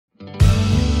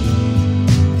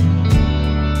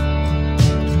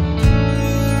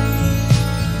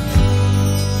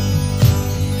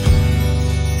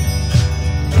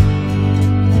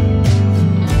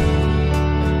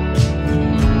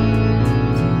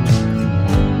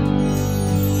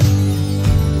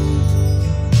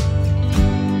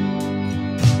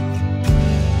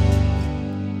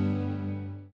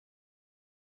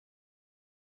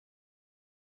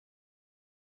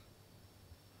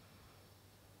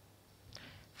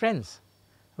Friends,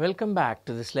 welcome back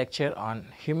to this lecture on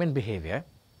human behavior.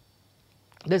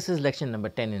 This is lecture number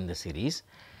 10 in the series,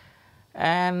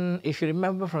 and if you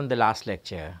remember from the last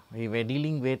lecture, we were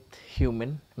dealing with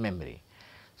human memory.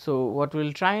 So, what we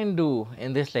will try and do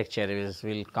in this lecture is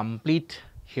we will complete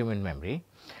human memory.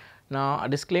 Now, a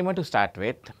disclaimer to start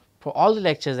with, for all the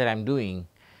lectures that I am doing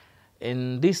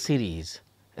in this series,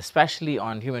 especially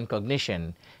on human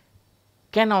cognition,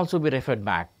 can also be referred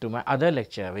back to my other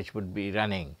lecture which would be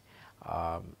running,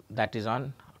 that is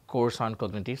on course on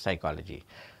cognitive psychology.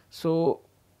 So,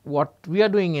 what we are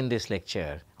doing in this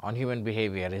lecture on human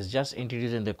behavior is just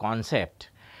introducing the concept,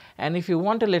 and if you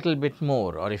want a little bit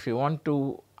more, or if you want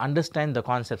to understand the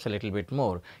concepts a little bit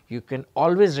more, you can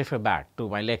always refer back to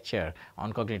my lecture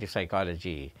on cognitive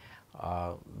psychology,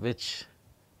 which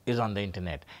is on the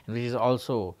internet, and which is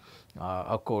also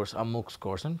a course, a MOOCs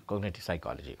course on cognitive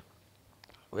psychology.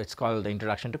 It's called the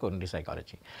Introduction to Cognitive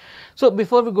Psychology. So,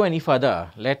 before we go any further,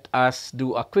 let us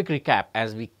do a quick recap,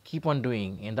 as we keep on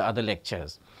doing in the other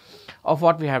lectures, of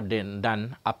what we have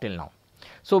done up till now.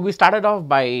 So, we started off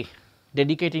by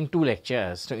dedicating 2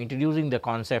 lectures to introducing the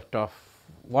concept of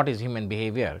what is human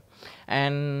behavior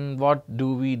and what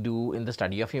do we do in the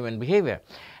study of human behavior,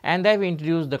 and then we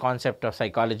introduced the concept of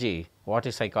psychology, what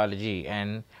is psychology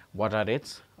and what are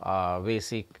its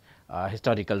basic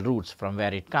historical roots, from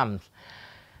where it comes,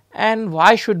 and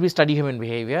why should we study human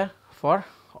behavior for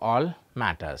all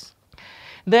matters.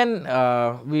 Then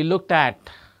we looked at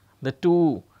the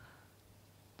 2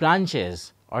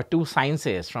 branches or 2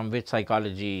 sciences from which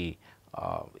psychology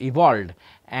evolved,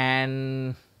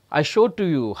 and I showed to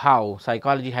you how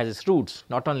psychology has its roots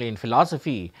not only in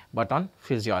philosophy, but on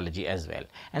physiology as well.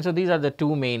 And so, these are the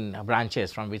 2 main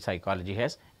branches from which psychology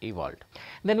has evolved.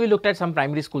 Then we looked at some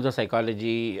primary schools of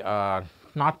psychology,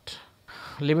 not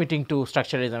limiting to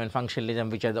structuralism and functionalism,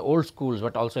 which are the old schools,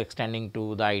 but also extending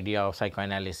to the idea of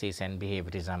psychoanalysis and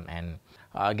behaviorism and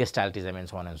gestaltism and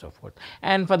so on and so forth.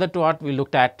 And further to what we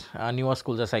looked at newer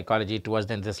schools of psychology. Towards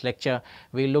the end of this lecture,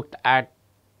 we looked at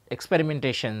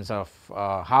experimentations of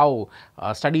how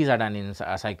studies are done in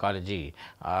psychology,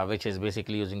 which is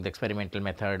basically using the experimental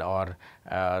method or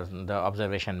the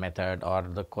observation method or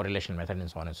the correlation method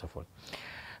and so on and so forth.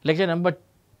 Lecture number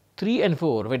 3 and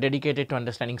 4 were dedicated to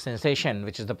understanding sensation,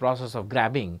 which is the process of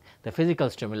grabbing the physical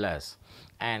stimulus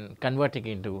and converting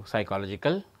it into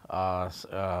psychological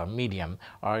medium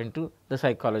or into the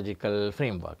psychological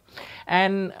framework.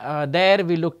 And there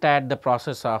we looked at the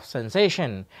process of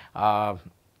sensation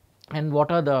and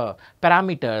what are the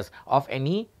parameters of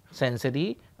any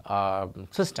sensory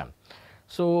system.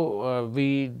 So,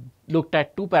 we looked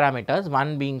at 2 parameters,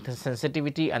 one being the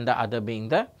sensitivity and the other being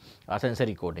the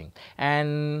sensory coding.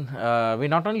 And we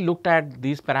not only looked at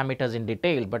these parameters in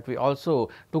detail, but we also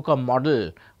took a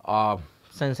model of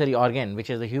sensory organ, which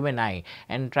is the human eye,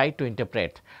 and tried to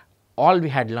interpret all we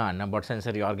had learned about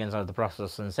sensory organs or the process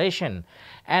of sensation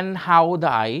and how the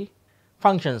eye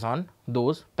functions on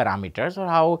those parameters, or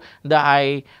how the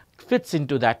eye fits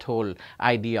into that whole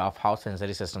idea of how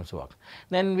sensory systems work.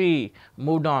 Then we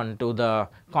moved on to the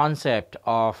concept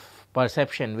of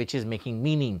perception, which is making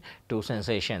meaning to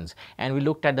sensations, and we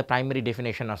looked at the primary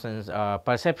definition of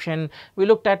perception. We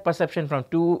looked at perception from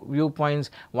 2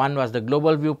 viewpoints. One was the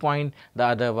global viewpoint, the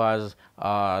other was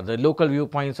the local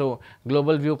viewpoint. So,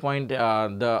 global viewpoint,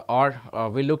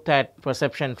 we looked at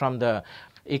perception from the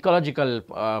ecological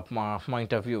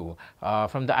point of view,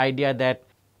 from the idea that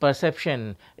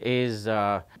perception is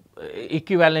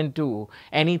equivalent to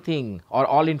anything or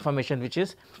all information which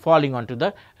is falling onto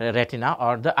the retina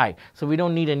or the eye. So, we do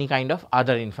not need any kind of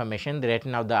other information. The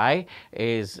retina of the eye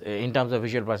is in terms of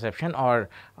visual perception, or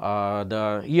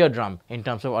the eardrum in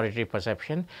terms of auditory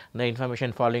perception. The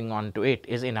information falling onto it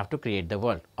is enough to create the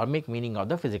world or make meaning of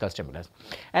the physical stimulus.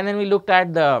 And then we looked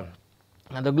at the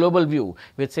global view,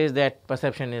 which says that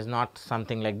perception is not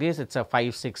something like this, it is a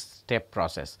 5-6 step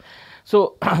process.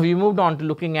 So, we moved on to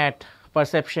looking at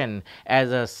perception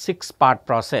as a 6-part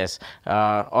process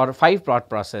or 5-part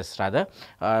process rather,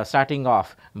 starting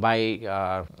off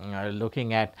by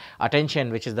looking at attention,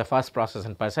 which is the first process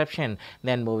in perception,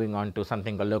 then moving on to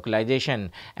something called localization,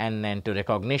 and then to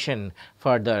recognition,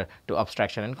 further to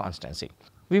abstraction and constancy.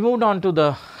 We moved on to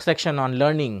the section on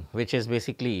learning, which is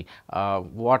basically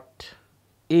what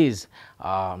is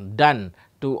done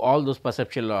to all those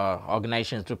perceptual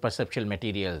organizations through perceptual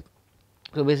materials.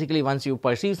 So, basically once you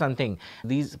perceive something,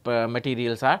 these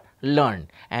materials are learned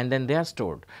and then they are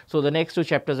stored. So, the next 2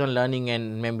 chapters on learning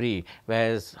and memory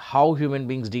was how human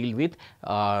beings deal with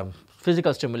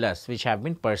physical stimulus which have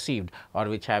been perceived or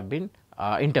which have been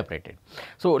interpreted.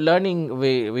 So, learning,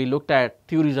 we looked at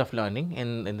theories of learning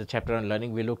in the chapter on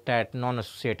learning. We looked at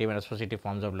non-associative and associative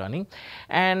forms of learning,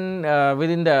 and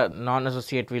within the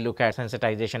non-associative we look at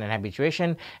sensitization and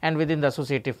habituation, and within the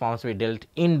associative forms we dealt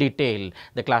in detail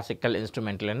the classical,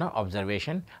 instrumental and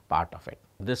observation part of it.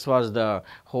 This was the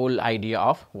whole idea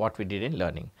of what we did in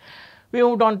learning. We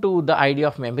moved on to the idea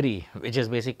of memory, which is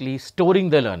basically storing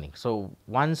the learning. So,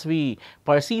 once we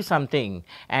perceive something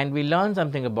and we learn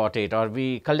something about it, or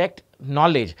we collect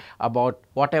knowledge about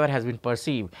whatever has been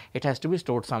perceived, it has to be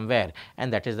stored somewhere,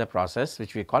 and that is the process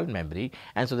which we call memory.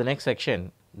 And so, the next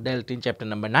section dealt in chapter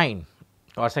number 9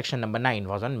 or section number 9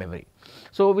 was on memory.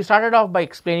 So, we started off by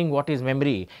explaining what is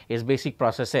memory, is basic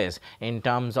processes in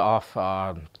terms of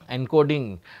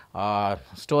encoding,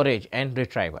 storage and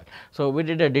retrieval. So, we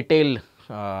did a detailed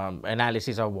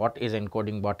analysis of what is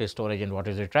encoding, what is storage and what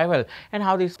is retrieval, and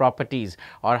how these properties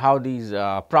or how these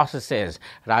processes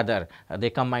rather they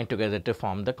combine together to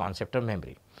form the concept of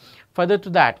memory. Further to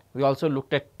that, we also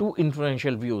looked at two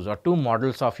influential views or two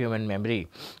models of human memory.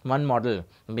 One model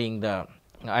being the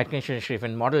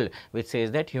Atkinson-Shiffrin model, which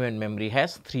says that human memory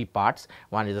has three parts.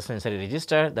 One is the sensory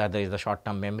register, the other is the short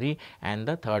term memory, and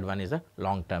the third one is the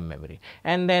long term memory.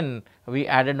 And then we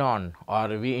added on,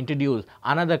 or we introduced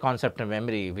another concept of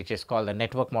memory, which is called the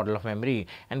network model of memory,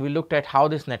 and we looked at how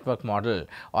this network model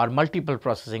or multiple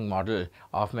processing model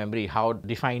of memory, how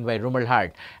defined by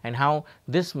Rumelhart, and how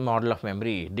this model of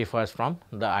memory differs from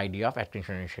the idea of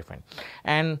Atkinson-Shiffrin.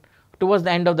 And towards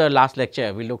the end of the last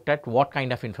lecture, we looked at what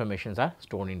kind of informations are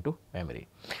stored into memory.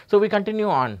 So, we continue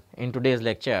on in today's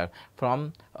lecture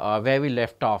from where we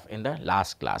left off in the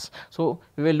last class. So,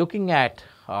 we were looking at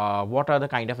what are the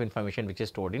kind of information which is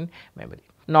stored in memory.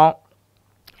 Now,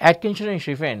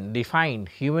 Atkinson-Shiffrin defined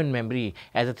human memory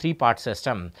as a three-part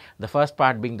system. The first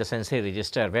part being the sensory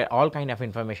register, where all kind of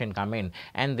information come in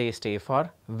and they stay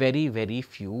for very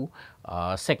few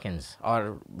seconds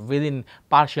or within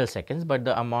partial seconds, but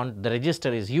the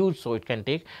register is huge, so it can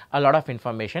take a lot of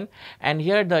information. And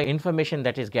here the information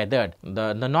that is gathered,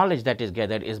 the knowledge that is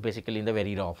gathered is basically in the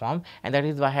very raw form, and that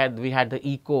is why we had the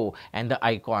echo and the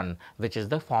icon, which is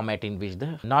the format in which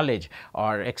the knowledge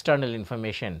or external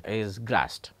information is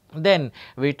grasped. Then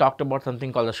we talked about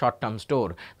something called the short term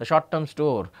store. The short term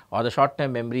store or the short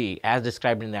term memory, as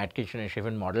described in the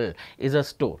Atkinson-Shiffrin model, is a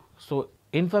store. So,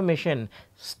 information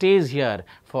stays here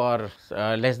for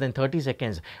less than 30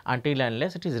 seconds until and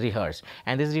unless it is rehearsed,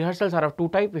 and these rehearsals are of two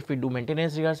types. If we do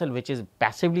maintenance rehearsal, which is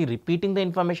passively repeating the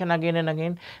information again and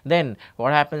again, then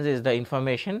what happens is the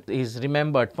information is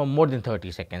remembered for more than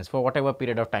 30 seconds for whatever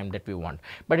period of time that we want.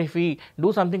 But if we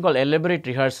do something called elaborate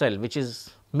rehearsal, which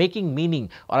is making meaning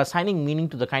or assigning meaning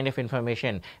to the kind of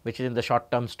information which is in the short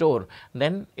term store,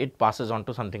 then it passes on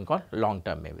to something called long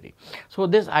term memory. So,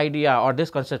 this idea or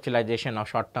this conceptualization of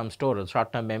short term store or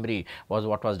short term memory was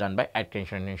what was done by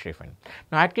Atkinson-Shiffrin.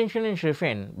 Now,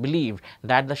 Atkinson-Shiffrin believed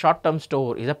that the short term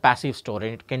store is a passive store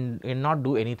and it cannot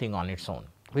do anything on its own,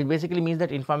 which basically means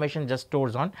that information just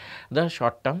stores on the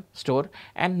short term store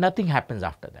and nothing happens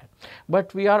after that.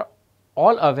 But we are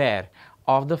all aware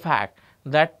of the fact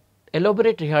that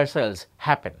elaborate rehearsals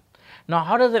happen. Now,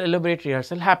 how does the elaborate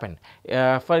rehearsal happen?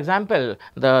 For example,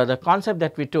 the concept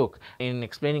that we took in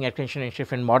explaining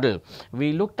Atkinson-Shiffrin model,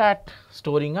 we looked at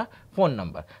storing a phone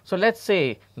number. So, let us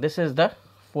say this is the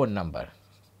phone number,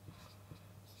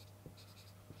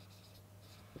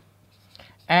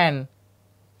 and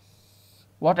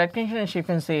what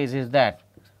Atkinson-Shiffrin says is that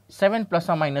 7 plus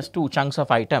or minus 2 chunks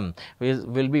of item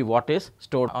will be what is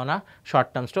stored on a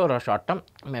short term store or short term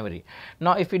memory.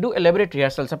 Now, if we do elaborate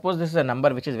rehearsal, suppose this is a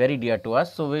number which is very dear to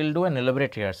us, so we will do an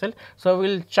elaborate rehearsal. So, we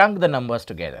will chunk the numbers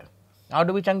together. How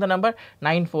do we chunk the number?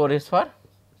 94 is for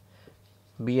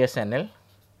BSNL,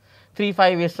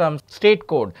 35 is some state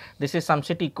code, this is some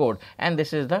city code, and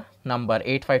this is the number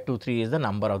 8523 is the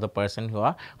number of the person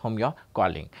whom you are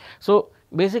calling. So,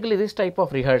 basically this type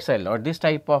of rehearsal or this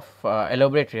type of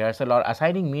elaborate rehearsal or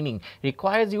assigning meaning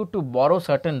requires you to borrow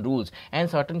certain rules and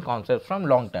certain concepts from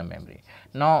long term memory.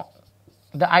 Now,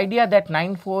 the idea that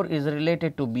 94 is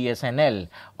related to BSNL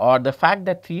or the fact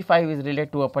that 35 is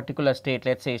related to a particular state,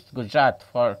 let us say Gujarat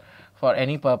for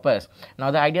any purpose. Now,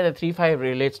 the idea that 35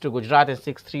 relates to Gujarat and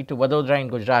 63 to Vadodara in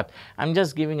Gujarat, I am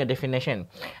just giving a definition,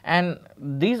 and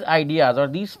these ideas or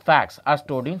these facts are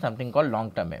stored in something called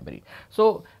long term memory.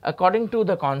 So, according to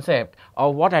the concept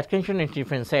of what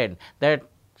Atkinson-Shiffrin said, that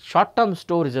short term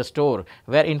store is a store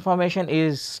where information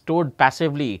is stored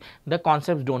passively, the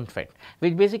concepts don't fit,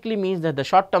 which basically means that the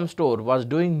short term store was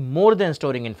doing more than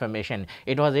storing information.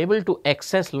 It was able to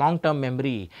access long term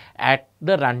memory at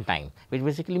the runtime, which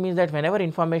basically means that whenever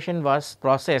information was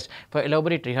processed for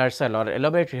elaborate rehearsal or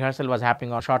elaborate rehearsal was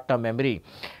happening on short term memory,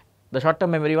 the short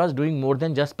term memory was doing more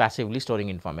than just passively storing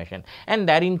information, and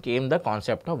therein came the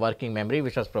concept of working memory,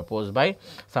 which was proposed by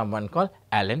someone called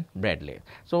Alan Bradley.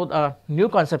 So, the new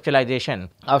conceptualization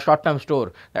of short term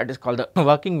store, that is called the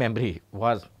working memory,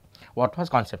 was what was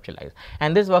conceptualized,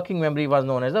 and this working memory was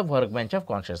known as the workbench of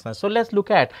consciousness. So, let us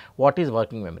look at what is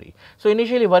working memory. So,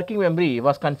 initially working memory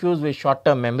was confused with short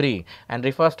term memory and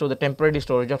refers to the temporary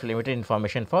storage of limited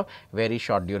information for very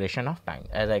short duration of time,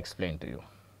 as I explained to you.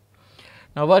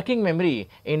 Now, working memory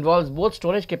involves both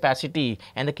storage capacity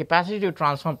and the capacity to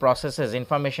transform processes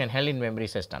information held in memory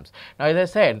systems. Now, as I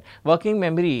said, working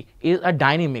memory is a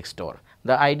dynamic store.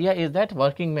 The idea is that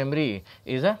working memory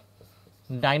is a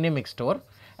dynamic store,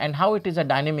 and how it is a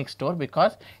dynamic store?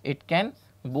 Because it can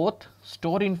both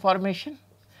store information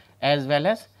as well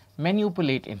as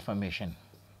manipulate information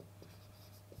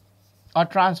or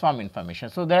transform information.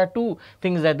 So, there are two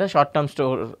things that the short term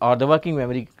store or the working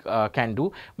memory can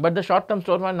do, but the short term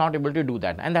store was not able to do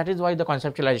that, and that is why the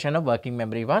conceptualization of working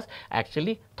memory was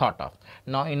actually thought of.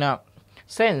 Now, in a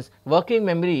sense, working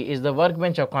memory is the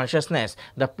workbench of consciousness,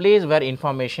 the place where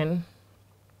information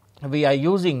we are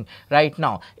using right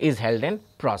now is held in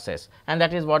process, and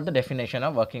that is what the definition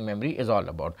of working memory is all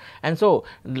about. And so,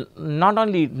 not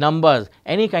only numbers,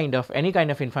 any kind of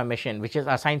information which is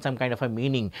assigned some kind of a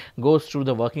meaning goes through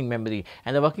the working memory,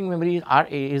 and the working memory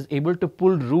is able to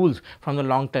pull rules from the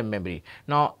long term memory.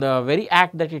 Now, the very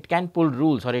act that it can pull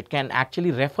rules, or it can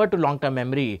actually refer to long term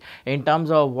memory in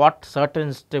terms of what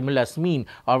certain stimulus mean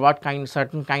or what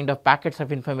certain kind of packets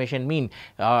of information mean,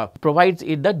 provides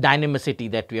it the dynamicity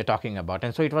that we are talking about,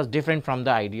 and so it was different from the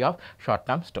idea of short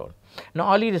term store.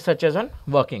 Now, early researchers on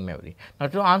working memory. Now,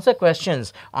 to answer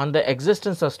questions on the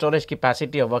existence of storage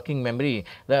capacity of working memory,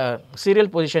 the serial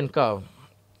position curve,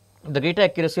 the greater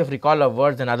accuracy of recall of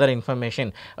words and other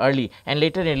information early and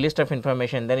later in a list of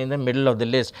information then in the middle of the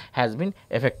list has been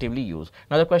effectively used.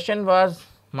 Now, the question was,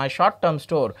 my short term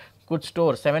store could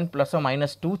store 7 plus or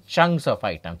minus 2 chunks of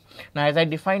item. Now, as I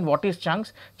defined what is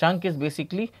chunks, chunk is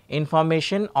basically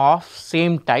information of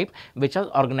same type which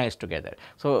are organized together.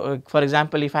 So, for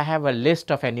example, if I have a list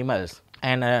of animals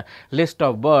and a list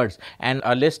of birds and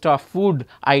a list of food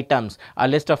items, a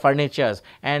list of furnitures,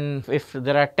 and if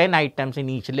there are 10 items in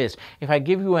each list, if I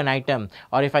give you an item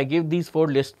or if I give these 4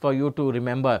 lists for you to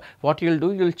remember, what you will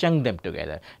do, you will chunk them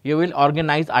together. You will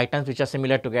organize items which are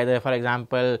similar together. For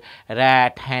example,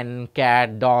 rat, hen,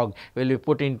 cat, dog will be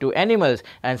put into animals,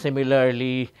 and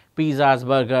similarly pizzas,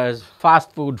 burgers,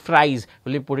 fast food, fries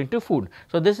will be put into food.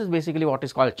 So, this is basically what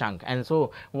is called chunk, and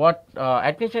so what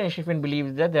Atkinson and Shiffrin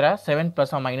believes that there are 7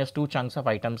 plus or minus 2 chunks of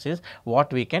items is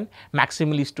what we can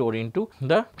maximally store into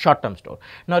the short term store.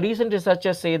 Now, recent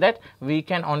researchers say that we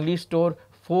can only store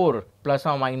 4 plus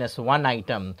or minus 1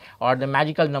 item, or the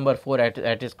magical number 4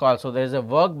 at is called. So, there is a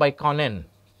work by Conan,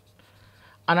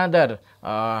 another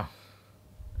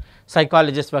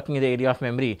psychologist working in the area of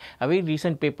memory. A very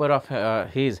recent paper of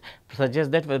his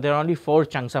suggests that there are only 4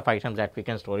 chunks of items that we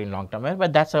can store in long term memory,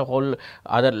 but that is a whole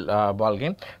other ball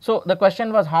game. So, the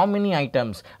question was, how many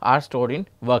items are stored in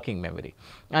working memory,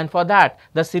 and for that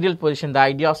the serial position, the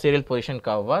idea of serial position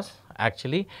curve was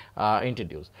actually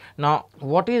introduced. Now,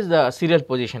 what is the serial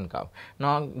position curve?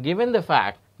 Now, given the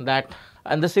fact that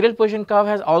the serial position curve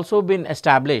has also been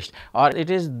established, or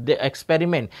it is the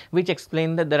experiment which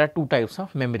explains that there are 2 types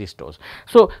of memory stores.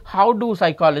 So, how did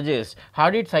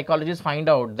psychologists find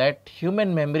out that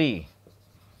human memory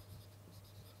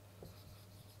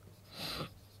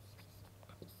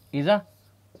is a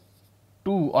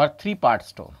 2 or 3 part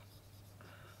store,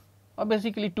 or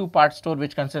basically 2 part store,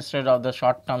 which consisted of the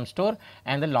short term store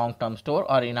and the long term store,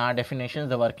 or in our definitions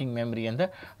the working memory and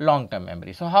the long term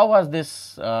memory. So, how was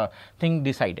this thing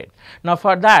decided? Now,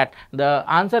 for that the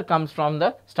answer comes from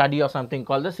the study of something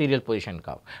called the serial position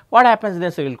curve. What happens in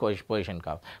the serial position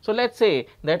curve? So, let us say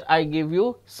that I give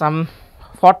you some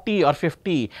 40 or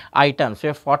 50 items,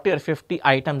 so 40 or 50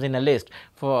 items in a list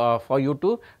for you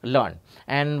to learn,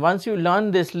 and once you learn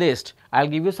this list, I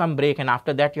will give you some break, and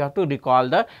after that you have to recall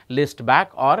the list back,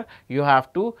 or you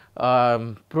have to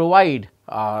provide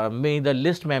me the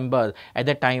list members at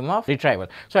the time of retrieval.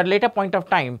 So, at later point of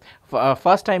time,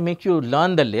 first I make you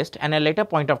learn the list, and at later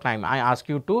point of time I ask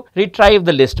you to retrieve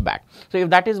the list back. So, if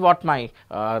that is what my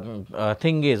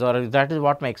thing is, or if that is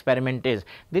what my experiment is,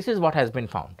 this is what has been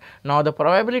found. Now, the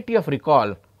probability of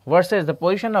recall versus the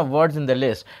position of words in the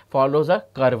list follows a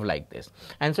curve like this.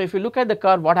 And so if you look at the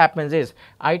curve, what happens is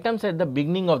items at the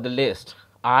beginning of the list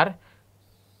are,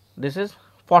 this is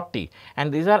 40,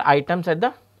 and these are items at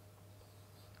the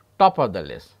top of the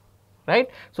list, right.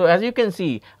 So, as you can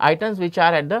see, items which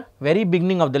are at the very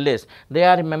beginning of the list, they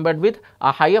are remembered with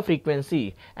a higher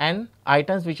frequency, and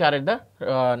items which are at the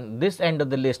this end of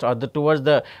the list, or the towards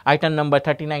the item number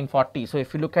 39, 40. So,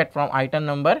 if you look at from item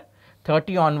number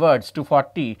 30 onwards to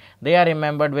 40, they are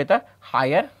remembered with a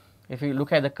higher. If you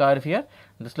look at the curve here,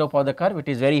 the slope of the curve, it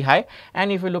is very high,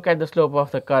 and if you look at the slope of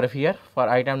the curve here for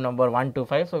item number 1 to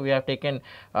 5. So, we have taken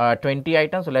 20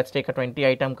 items. So, let us take a 20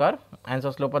 item curve, and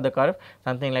so slope of the curve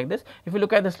something like this. If you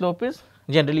look at the slope is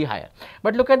generally higher,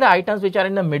 but look at the items which are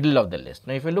in the middle of the list.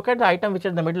 Now, if you look at the item which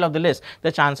is in the middle of the list,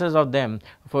 the chances of them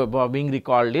for being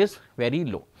recalled is very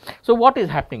low. So, what is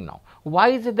happening now? Why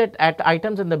is it that at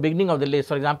items in the beginning of the list,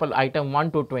 for example, item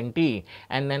 1 to 20,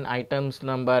 and then items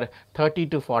number 30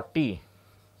 to 40,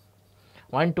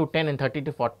 1 to 10 and 30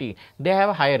 to 40, they have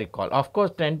a higher recall. Of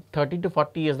course, 30 to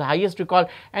 40 is the highest recall,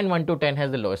 and 1 to 10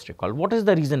 has the lowest recall. What is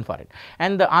the reason for it?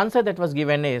 And the answer that was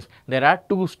given is there are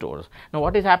two stores. Now,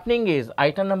 what is happening is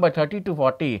item number 30 to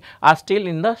 40 are still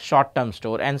in the short term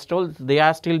store, and still they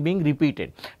are still being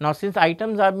repeated. Now, since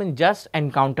items have been just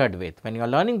encountered with, when you are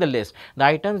learning the list, the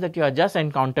items that you are just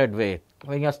encountered with,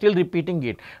 when you are still repeating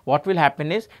it, what will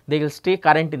happen is they will stay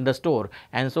current in the store,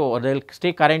 and so they will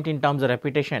stay current in terms of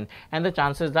repetition, and the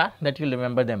chances are that you will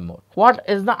remember them more. What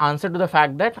is the answer to the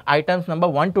fact that items number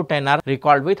 1 to 10 are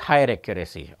recalled with higher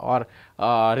accuracy, or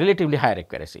relatively higher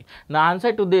accuracy? The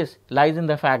answer to this lies in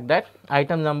the fact that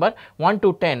item number 1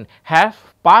 to 10 have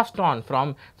passed on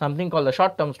from something called the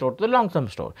short term store to the long term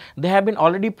store. They have been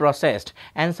already processed,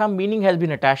 and some meaning has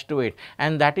been attached to it,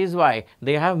 and that is why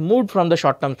they have moved from the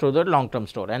short term store to the long term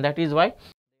store, and that is why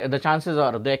the chances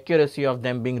or the accuracy of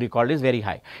them being recalled is very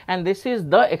high. And this is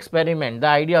the experiment. The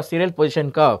idea of serial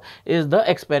position curve is the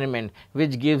experiment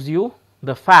which gives you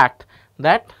the fact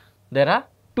that there are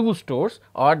two stores,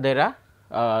 or there are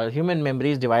human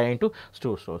memory is divided into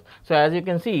two stores. So, as you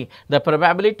can see, the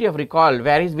probability of recall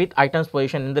varies with items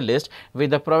position in the list,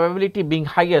 with the probability being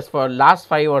highest for last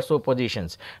 5 or so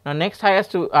positions. Now, next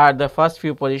highest are the first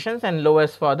few positions, and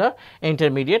lowest for the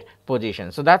intermediate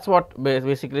positions. So, that is what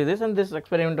basically this, and this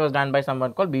experiment was done by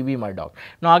someone called B.B. Murdoch.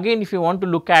 Now, again, if you want to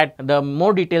look at the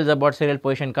more details about serial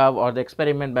position curve or the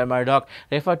experiment by Murdoch,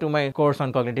 refer to my course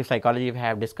on cognitive psychology. We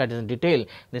have discussed in detail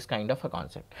this kind of a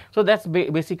concept. So, that is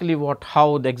basically how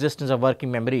the existence of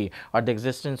working memory, or the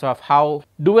existence of how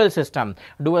dual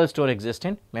store exist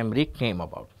in memory came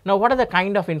about. Now, what are the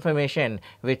kind of information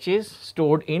which is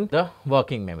stored in the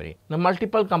working memory? The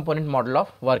multiple component model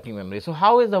of working memory. So,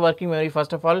 how is the working memory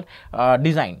first of all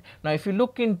designed? Now, if you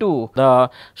look into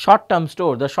the short term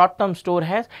store, the short term store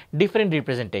has different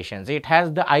representations. It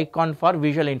has the icon for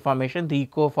visual information, the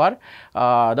echo for the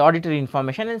auditory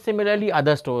information, and similarly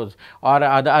other stores, or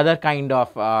the other kind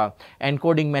of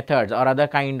encoding methods, or other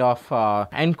kind of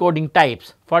encoding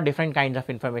types for different kinds of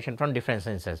information from different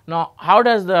senses. Now, how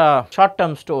does the short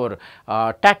term store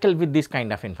tackle with this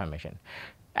kind of information?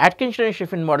 Atkinson and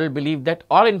Shiffrin model believe that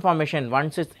all information,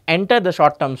 once it enter the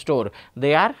short term store,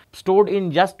 they are stored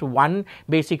in just one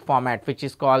basic format, which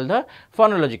is called the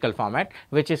phonological format,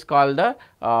 which is called the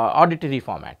auditory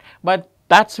format. But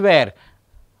that is where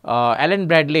Alan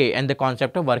Bradley and the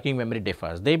concept of working memory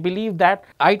differs. They believe that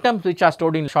items which are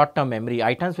stored in short term memory,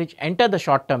 items which enter the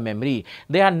short term memory,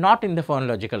 they are not in the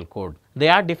phonological code. They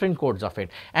are different codes of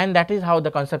it, and that is how the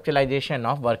conceptualization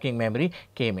of working memory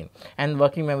came in, and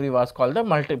working memory was called the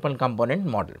multiple component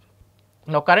model.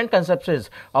 Now, current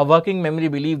conceptions of working memory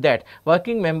believe that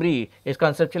working memory is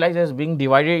conceptualized as being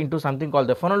divided into something called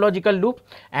the phonological loop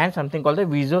and something called the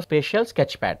visuospatial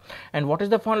sketchpad. And what is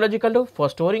the phonological loop? For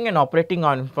storing and operating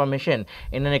on information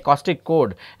in an acoustic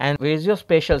code, and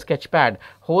visuospatial sketchpad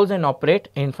holds and operate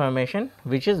information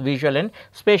which is visual and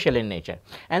spatial in nature.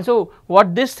 And so,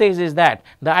 what this says is that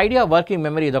the idea of working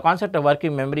memory, the concept of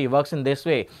working memory works in this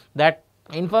way, that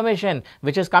information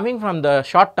which is coming from the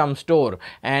short term store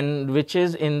and which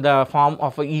is in the form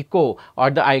of a echo or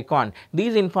the icon,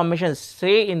 these information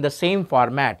stay in the same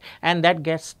format, and that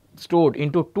gets stored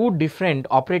into two different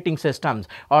operating systems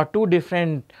or two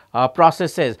different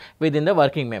processes within the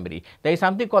working memory. There is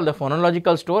something called the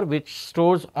phonological store, which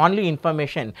stores only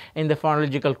information in the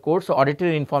phonological code, so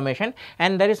auditory information,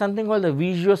 and there is something called the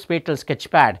visuospatial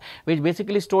sketchpad, which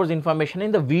basically stores information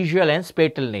in the visual and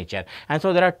spatial nature. And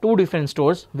so, there are two different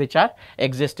stores which are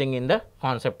existing in the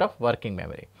concept of working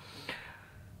memory.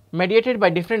 Mediated by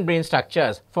different brain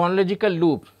structures, phonological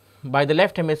loop by the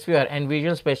left hemisphere and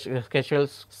visual spatial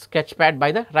sketchpad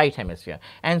by the right hemisphere.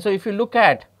 And so, if you look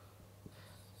at,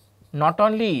 not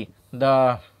only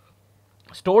the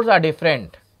stores are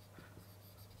different,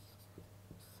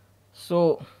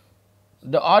 so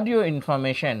the audio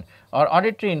information or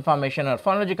auditory information or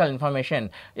phonological information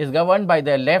is governed by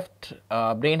the left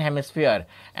brain hemisphere,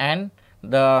 and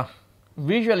the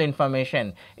visual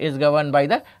information is governed by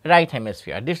the right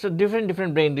hemisphere.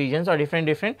 Different brain regions or different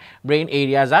brain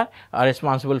areas are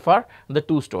responsible for the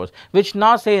two stores, which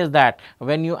now says that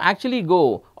when you actually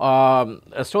go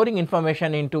storing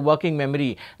information into working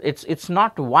memory, it's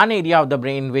not one area of the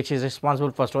brain which is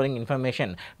responsible for storing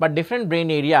information, but different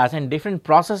brain areas and different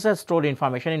processes store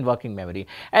information in working memory.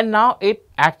 And now it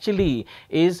actually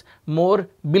is more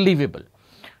believable.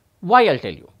 Why? I'll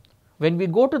tell you. When we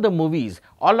go to the movies,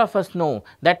 all of us know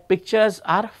that pictures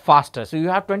are faster. So, you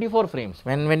have 24 frames.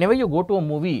 Whenever you go to a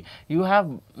movie, you have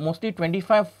mostly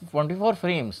 24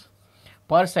 frames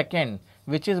per second,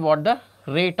 which is what the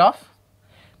rate of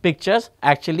pictures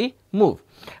actually move.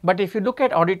 But if you look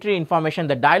at auditory information,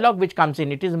 the dialogue which comes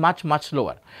in, it is much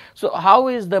slower. So, how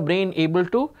is the brain able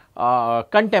to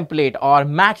contemplate or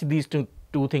match these two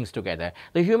things together?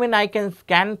 The human eye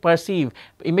can perceive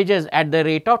images at the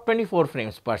rate of 24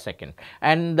 frames per second,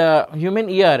 and the human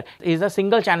ear is a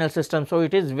single channel system. So,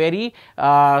 it is very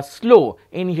slow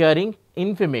in hearing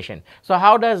information. So,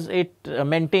 how does it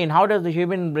maintain, how does the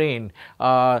human brain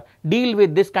deal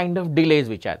with this kind of delays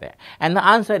which are there? And the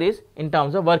answer is in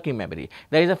terms of working memory.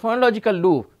 There is a phonological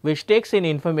loop which takes in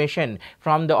information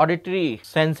from the auditory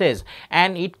senses,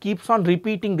 and it keeps on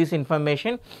repeating this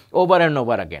information over and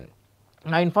over again.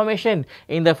 Now, information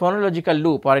in the phonological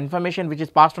loop or information which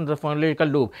is passed on the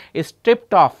phonological loop is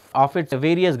stripped off of its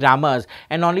various grammars,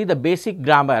 and only the basic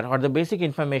grammar or the basic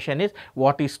information is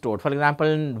what is stored. For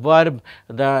example, verb,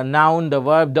 the noun, the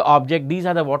verb, the object, these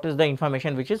are the what is the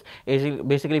information which is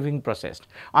basically being processed.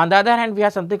 On the other hand, we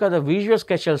have something called the visual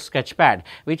spatial sketchpad,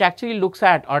 which actually looks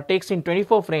at or takes in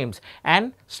 24 frames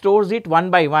and stores it one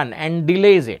by one and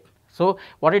delays it. So,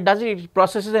 what it does is it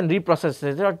processes and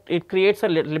reprocesses, or it creates a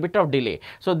little bit of delay.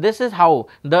 So, this is how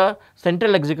the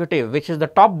central executive, which is the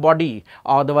top body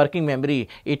of the working memory,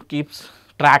 it keeps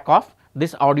track of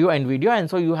this audio and video. And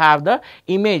so, you have the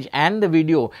image and the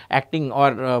video acting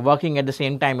or working at the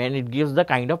same time, and it gives the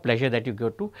kind of pleasure that you go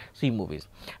to see movies.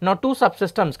 Now, two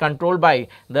subsystems controlled by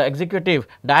the executive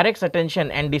directs attention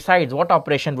and decides what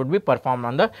operation would be performed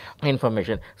on the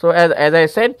information. So, as I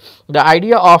said, the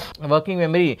idea of working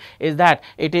memory is that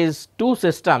it is two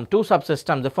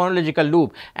subsystems, the phonological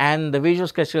loop and the visual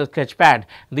spatial sketchpad.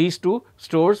 These two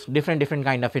stores different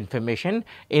kind of information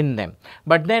in them.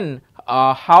 But then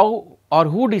how or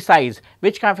who decides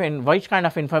which kind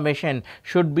of information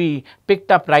should be picked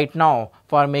up right now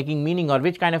for making meaning, or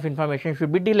which kind of information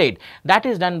should be delayed? That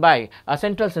is done by a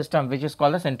central system which is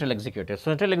called the central executive.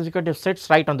 So, central executive sits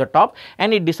right on the top,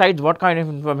 and it decides what kind of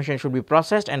information should be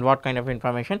processed and what kind of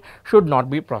information should not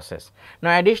be processed.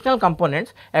 Now, additional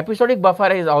components, episodic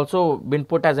buffer has also been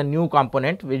put as a new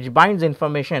component which binds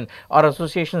information or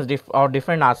associations or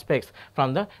different aspects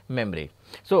from the memory.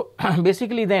 So,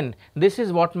 basically then this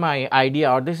is what my idea,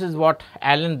 or this is what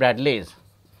Alan Bradley's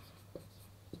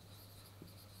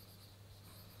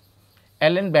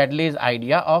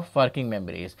idea of working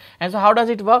memory is. And so, how does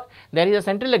it work? There is a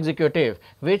central executive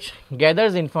which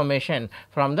gathers information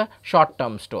from the short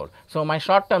term store. So, my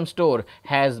short term store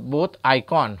has both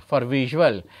icon for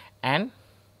visual and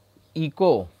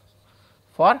echo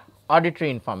for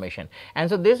auditory information. And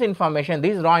so, this information,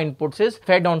 these raw inputs is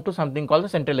fed on to something called the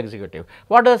central executive.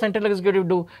 What does the central executive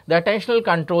do? The attentional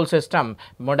control system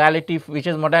modality, which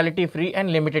is modality free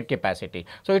and limited capacity.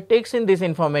 So, it takes in this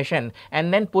information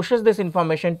and then pushes this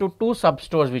information to two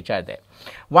substores which are there.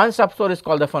 One substore is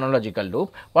called the phonological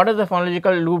loop. What does the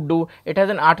phonological loop do? It has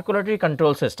an articulatory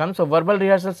control system. So, verbal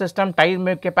rehearsal system, time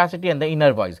capacity, and the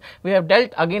inner voice. We have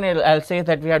dealt, again I will say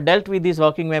that we have dealt with this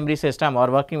working memory system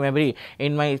or working memory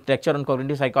in my lecture on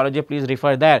cognitive psychology. Please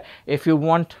refer there if you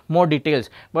want more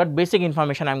details, but basic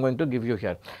information I am going to give you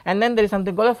here. And then there is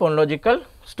something called a phonological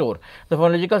store. The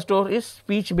phonological store is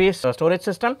speech based storage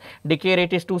system. Decay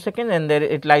rate is 2 seconds, and there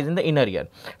it lies in the inner ear.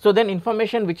 So, then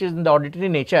information which is in the auditory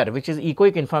nature, which is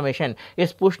echoic information,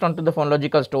 is pushed onto the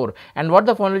phonological store, and what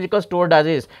the phonological store does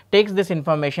is takes this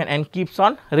information and keeps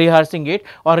on rehearsing it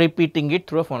or repeating it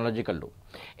through a phonological loop.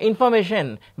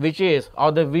 Information which is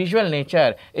of the visual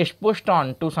nature is pushed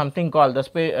on to something called the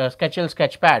spatial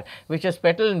sketchpad, which is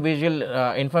spatial and visual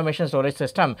information storage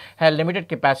system, has limited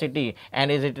capacity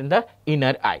and is it in the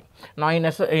inner eye. Now,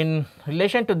 in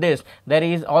relation to this, there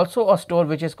is also a store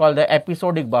which is called the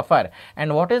episodic buffer.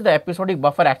 And what is the episodic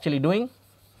buffer actually doing?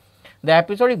 The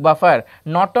episodic buffer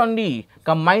not only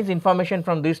combines information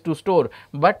from these two store,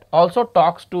 but also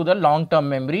talks to the long term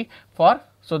memory for.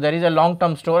 So, there is a long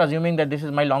term store, assuming that this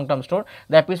is my long term store.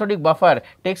 The episodic buffer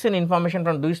takes in information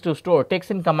from these two store,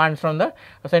 takes in commands from the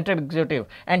central executive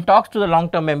and talks to the long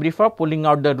term memory for pulling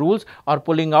out the rules or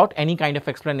pulling out any kind of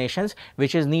explanations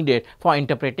which is needed for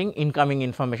interpreting incoming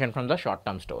information from the short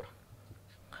term store.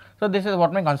 So, this is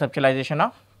what my conceptualization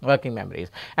of working memory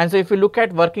is. And so, if you look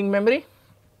at working memory,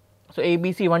 so A,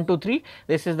 B, C 1, 2, 3,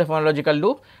 this is the phonological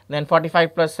loop, then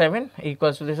 45 plus 7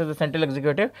 equals to, this is the central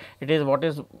executive, it is what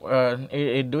is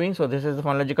it doing. So, this is the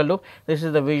phonological loop, this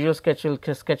is the visual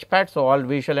sketch pad. So, all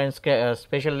visual and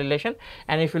spatial relation.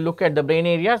 And if you look at the brain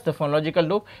areas, the phonological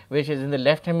loop which is in the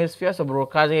left hemisphere, so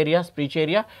Broca's area, speech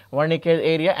area, Wernicke's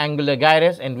area, angular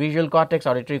gyrus and visual cortex,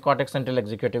 auditory cortex, central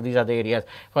executive, these are the areas.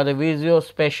 For the visual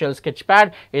spatial sketch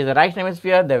pad is the right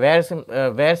hemisphere, the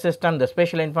where system, the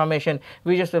spatial information,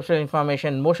 visual spatial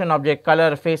information, motion object,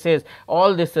 color, faces,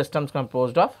 all these systems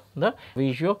composed of the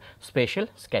visual spatial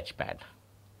sketch pad.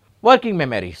 Working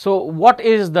memory. So, what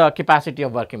is the capacity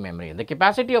of working memory? The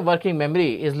capacity of working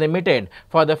memory is limited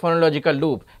for the phonological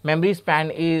loop. Memory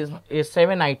span is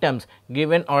 7 items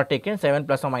given or taken, 7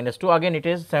 plus or minus 2. Again, it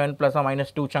is 7 plus or minus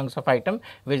 2 chunks of item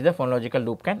which the phonological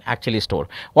loop can actually store.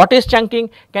 What is chunking?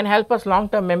 Can help us long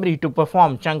term memory to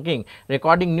perform chunking,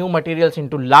 recording new materials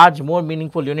into large, more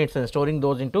meaningful units and storing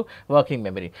those into working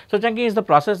memory. So, chunking is the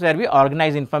process where we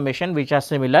organize information which are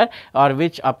similar or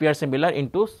which appear similar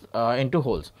into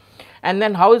wholes. And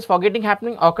then how is forgetting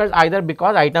happening? Occurs either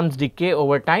because items decay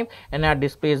over time and are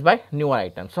displaced by newer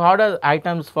items. So, how does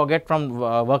items forget from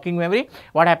working memory?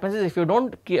 What happens is, if you do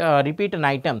not repeat an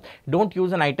item, do not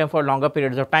use an item for longer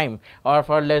periods of time or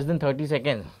for less than 30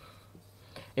 seconds.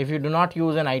 If you do not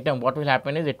use an item, what will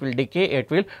happen is it will decay, it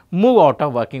will move out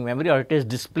of working memory or it is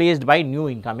displaced by new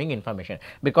incoming information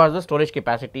because the storage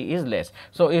capacity is less.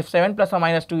 So, if 7 plus or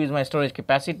minus 2 is my storage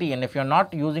capacity and if you are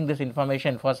not using this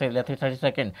information for say let's say 30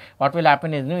 seconds, what will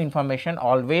happen is new information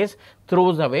always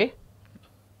throws away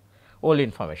old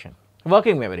information.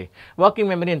 Working memory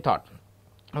and thought.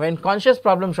 When conscious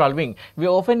problem solving, we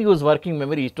often use working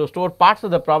memory to store parts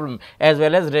of the problem as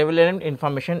well as relevant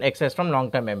information accessed from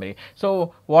long term memory.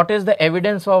 So, what is the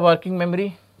evidence for working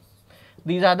memory?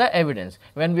 These are the evidence.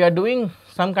 When we are doing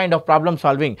some kind of problem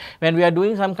solving, when we are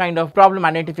doing some kind of problem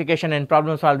identification and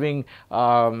problem solving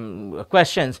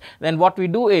questions, then what we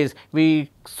do is we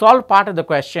solve part of the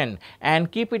question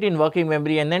and keep it in working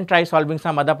memory and then try solving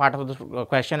some other part of the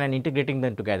question and integrating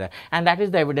them together, and that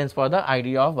is the evidence for the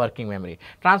idea of working memory.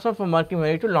 Transfer from working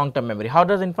memory to long term memory. How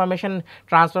does information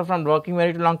transfer from working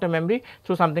memory to long term memory?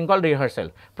 Through something called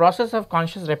rehearsal. Process of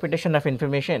conscious repetition of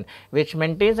information which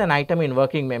maintains an item in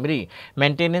working memory,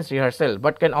 maintenance rehearsal,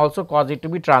 but can also cause it to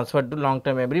be transferred to long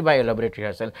term memory by elaborate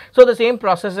rehearsal. So, the same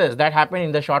processes that happen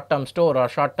in the short term store or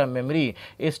short term memory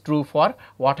is true for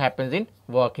what happens in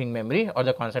working memory or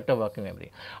the concept of working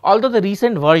memory. Although the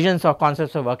recent versions of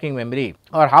concepts of working memory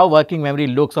or how working memory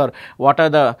looks or what are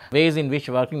the ways in which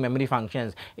working memory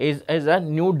functions is a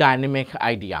new dynamic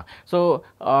idea. So,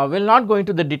 we will not go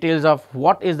into the details of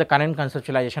what is the current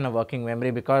conceptualization of working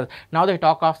memory, because now they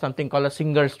talk of something called a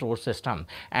single store system,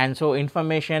 and so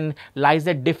information lies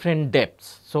at different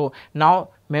depths. So, now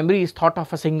memory is thought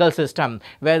of a single system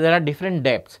where there are different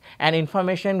depths and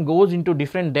information goes into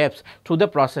different depths through the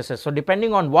processes. So,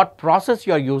 depending on what process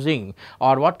you are using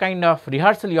or what kind of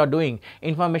rehearsal you are doing,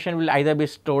 information will either be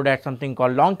stored at something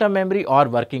called long term memory or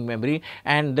working memory,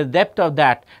 and the depth of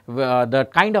that, the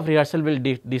kind of rehearsal will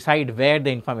decide where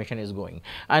the information is going.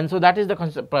 And so, that is the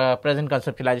present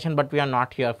conceptualization, but we are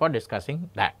not here for discussing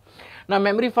that. Now,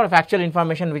 memory for factual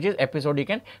information, which is episodic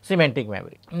and semantic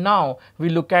memory. Now, we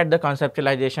look at the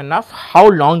conceptualization of how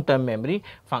long term memory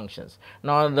functions.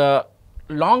 Now, the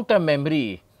long term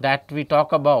memory that we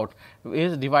talk about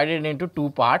is divided into two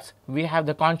parts. We have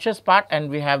the conscious part and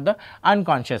we have the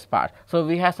unconscious part. So,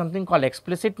 we have something called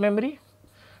explicit memory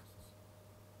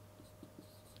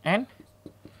and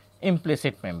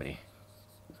implicit memory.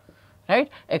 Right?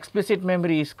 Explicit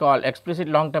memory is called, explicit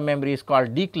long term memory is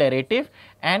called declarative,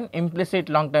 and implicit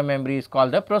long term memory is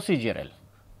called the procedural.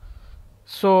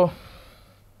 So,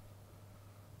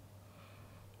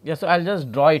 yes, so I will just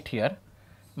draw it here.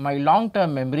 My long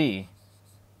term memory,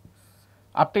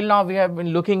 up till now we have been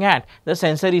looking at the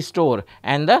sensory store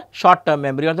and the short term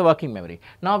memory or the working memory.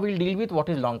 Now, we will deal with what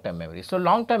is long term memory. So,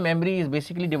 long term memory is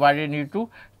basically divided into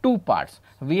two parts.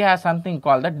 We have something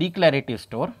called the declarative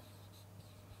store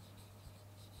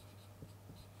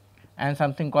and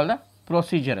something called the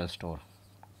procedural store.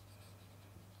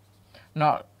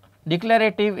 Now,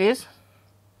 declarative is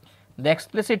the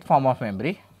explicit form of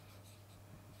memory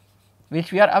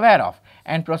which we are aware of,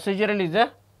 and procedural is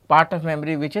a part of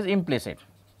memory which is implicit.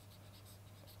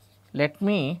 Let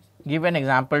me give an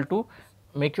example to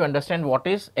make you understand what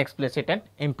is explicit and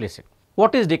implicit.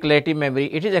 What is declarative memory?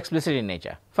 It is explicit in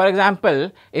nature. For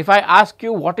example, if I ask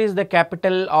you what is the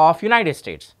capital of United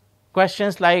States,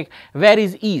 questions like where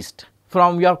is east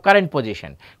from your current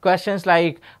position, questions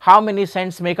like how many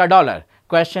cents make a dollar,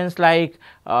 questions like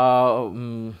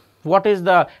what is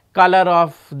the color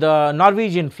of the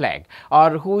Norwegian flag,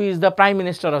 or who is the prime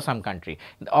minister of some country,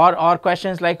 or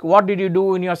questions like what did you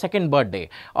do in your second birthday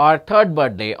or third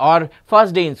birthday or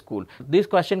first day in school. This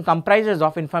question comprises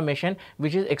of information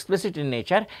which is explicit in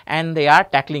nature, and they are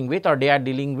tackling with, or they are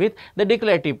dealing with the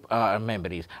declarative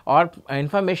memories, or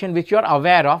information which you are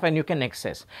aware of and you can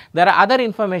access. There are other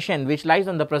information which lies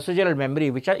on the procedural memory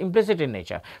which are implicit in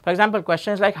nature. For example,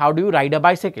 questions like how do you ride a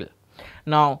bicycle.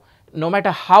 Now, no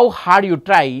matter how hard you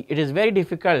try, it is very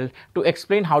difficult to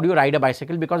explain how do you ride a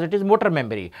bicycle, because it is motor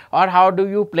memory, or how do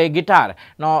you play guitar.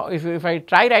 Now, if I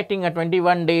try writing a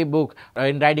 21-day book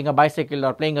in riding a bicycle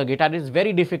or playing a guitar, it is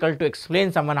very difficult to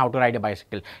explain someone how to ride a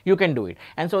bicycle. You can do it,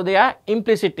 and so they are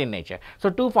implicit in nature. So,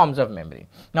 two forms of memory.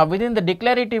 Now, within the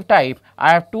declarative type,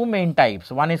 I have two main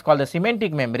types. One is called the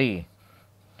semantic memory,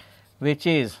 which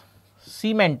is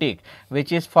semantic,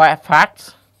 which is for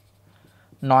facts,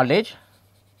 knowledge,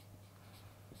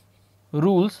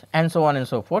 rules, and so on and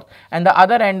so forth. And the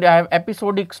other end, I have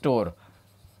episodic store,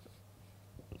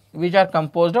 which are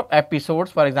composed of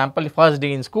episodes. For example, first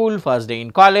day in school, first day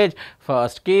in college,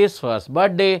 first case, first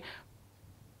birthday,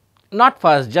 not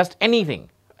first, just anything,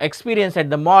 experience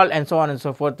at the mall, and so on and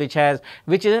so forth, which is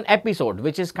an episode,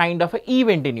 which is kind of an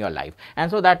event in your life, and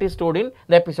so that is stored in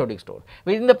the episodic store.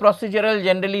 Within the procedural,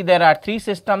 generally there are three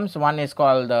systems. One is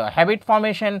called the habit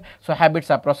formation. So,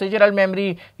 habits are procedural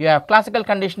memory. You have classical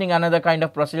conditioning, another kind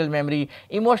of procedural memory.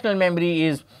 Emotional memory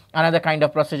is another kind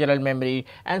of procedural memory,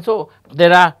 and so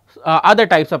there are other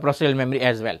types of procedural memory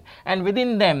as well, and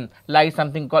within them lies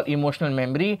something called emotional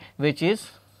memory, which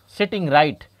is sitting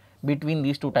right between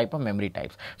these two type of memory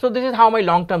types. So, this is how my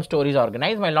long term store is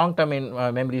organized. My long term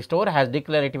memory store has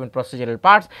declarative and procedural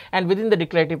parts, and within the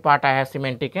declarative part I have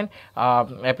semantic and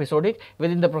episodic.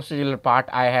 Within the procedural part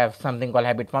I have something called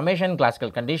habit formation,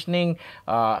 classical conditioning,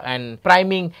 and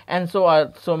priming, and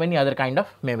so many other kind of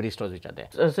memory stores which are there.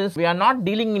 So, since we are not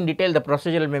dealing in detail the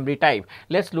procedural memory type,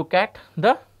 let us look at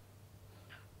the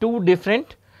two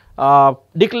different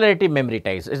declarative memory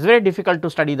types. It is very difficult to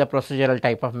study the procedural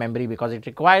type of memory, because it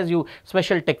requires you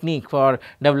special technique for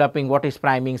developing what is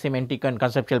priming, semantic and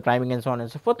conceptual priming, and so on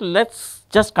and so forth. Let us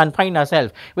just confine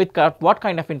ourselves with what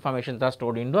kind of information are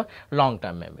stored in the long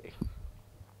term memory.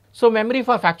 So, memory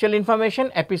for factual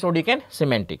information, episodic and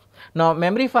semantic. Now,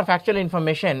 memory for factual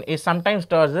information is sometimes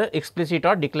termed as explicit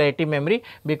or declarative memory,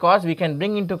 because we can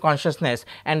bring into consciousness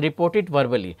and report it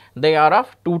verbally. They are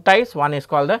of two types. One is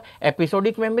called the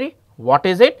episodic memory. What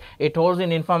is it? It holds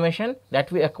in information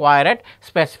that we acquire at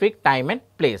specific time and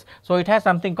place. So, it has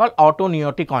something called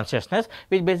autonoetic consciousness,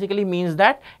 which basically means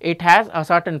that it has a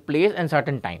certain place and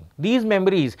certain time. These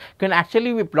memories can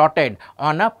actually be plotted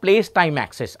on a place time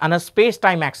axis, on a space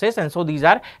time axis, and so these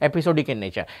are episodic in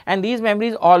nature, and these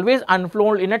memories always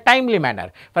unfold in a timely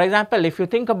manner. For example, if you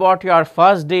think about your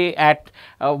first day at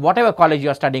whatever college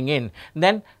you are studying in,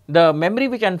 then the memory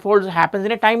which unfolds happens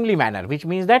in a timely manner, which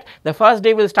means that the first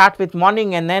day will start with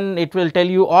morning, and then it will tell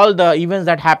you all the events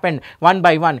that happened one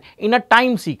by one in a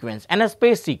time sequence and a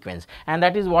space sequence, and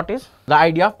that is what is the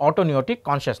idea of autonoetic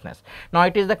consciousness. Now,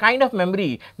 it is the kind of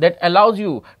memory that allows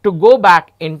you to go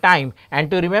back in time and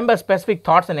to remember specific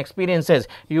thoughts and experiences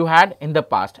you had in the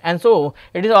past, and so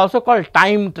it is also called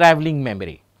time traveling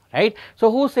memory, right.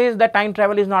 So, who says that time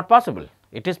travel is not possible?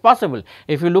 It is possible.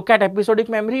 If you look at episodic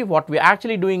memory, what we are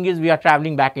actually doing is we are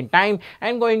traveling back in time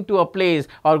and going to a place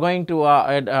or going to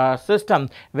a system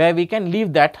where we can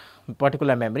leave that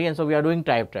particular memory, and so we are doing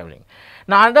time traveling.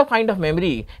 Now, another kind of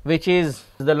memory which is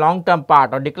the long term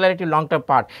part or declarative long term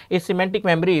part is semantic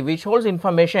memory, which holds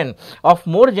information of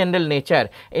more general nature,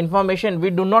 information we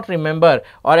do not remember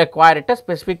or acquire at a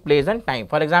specific place and time.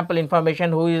 For example,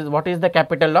 information what is the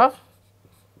capital of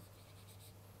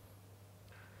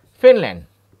Finland,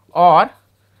 or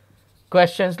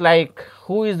questions like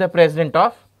who is the president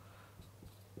of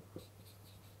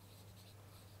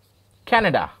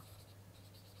Canada.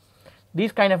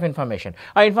 These kind of information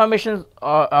are information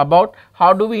about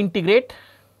how do we integrate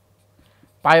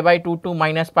pi by 2 to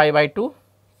minus pi by 2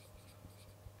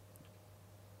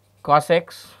 cos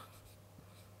x,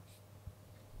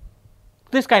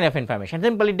 this kind of information,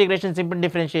 simple integration, simple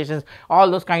differentiations, all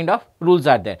those kind of rules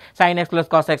are there, sin x plus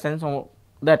cos x and so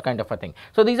that kind of a thing.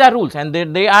 So, these are rules and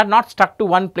they are not stuck to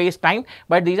one place time,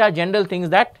 but these are general things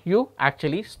that you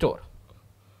actually store.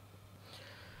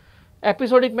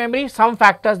 Episodic memory, some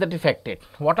factors that affect it.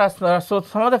 What are so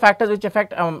some of the factors which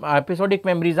affect episodic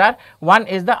memories are: one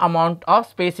is the amount of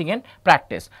spacing and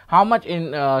practice, how much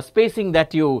in spacing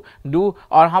that you do,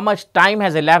 or how much time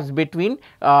has elapsed between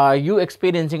you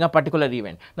experiencing a particular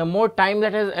event. The more time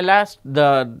that has elapsed,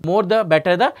 the more the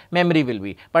better the memory will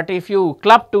be. But if you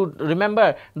club to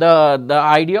remember the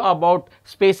idea about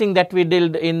spacing that we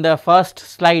did in the first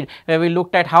slide, where we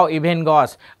looked at how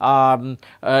Ebbinghaus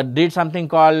did something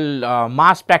called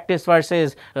mass practice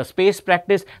versus space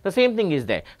practice, the same thing is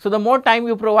there. So, the more time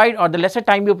you provide or the lesser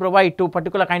time you provide to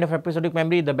particular kind of episodic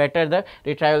memory, the better the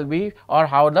retrieval will be, or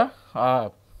how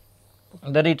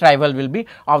the retrieval will be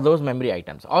of those memory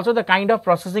items. Also, the kind of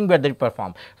processing that they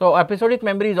perform. So, episodic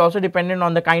memory is also dependent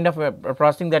on the kind of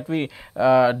processing that we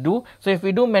do. So, if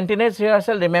we do maintenance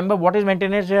rehearsal, remember what is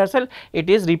maintenance rehearsal? It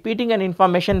is repeating an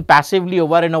information passively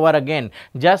over and over again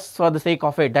just for the sake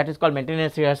of it. That is called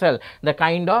maintenance rehearsal. The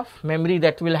kind of memory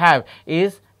that we will have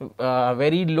is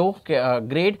very low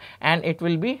grade, and it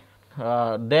will be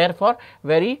there for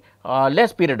very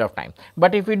less period of time.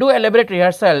 But if we do elaborate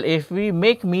rehearsal, if we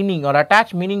make meaning or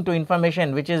attach meaning to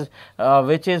information which is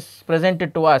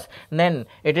presented to us, then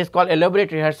it is called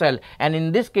elaborate rehearsal, and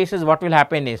in this cases what will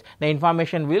happen is the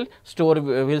information will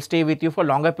stay with you for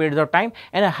longer periods of time,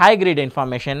 and a high grade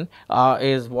information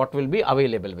is what will be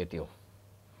available with you.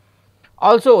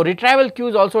 Also, retrieval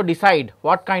cues also decide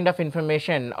what kind of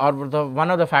information, or one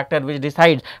of the factor which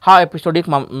decides how episodic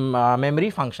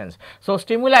memory functions. So,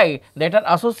 stimuli that are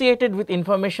associated with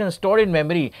information stored in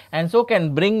memory and so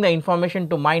can bring the information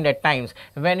to mind at times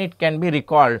when it can be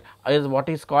recalled is what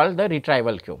is called the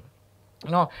retrieval cue.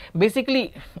 Now,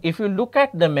 basically if you look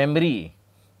at the memory,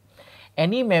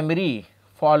 any memory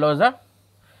follows a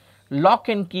lock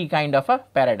and key kind of a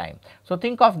paradigm. So,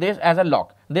 think of this as a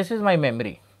lock. This is my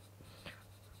memory.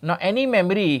 Now, any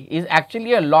memory is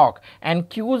actually a lock and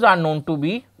cues are known to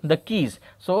be the keys.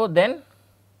 So, then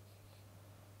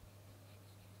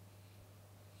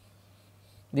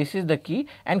this is the key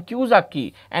and cues are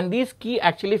key, and this key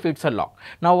actually fits a lock.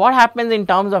 Now, what happens in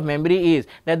terms of memory is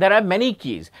that there are many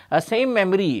keys. A same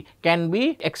memory can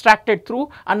be extracted through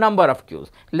a number of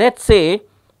cues. Let us say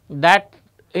that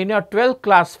in your 12th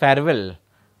class farewell,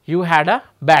 you had a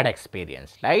bad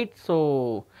experience, right.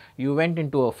 So, you went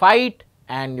into a fight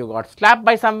and you got slapped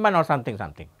by someone or something.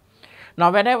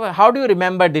 Now, how do you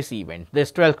remember this event, this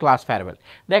 12th class farewell?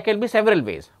 There can be several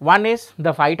ways. One is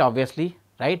the fight, obviously,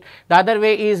 right. The other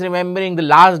way is remembering the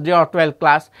last day of 12th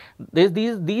class.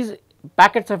 These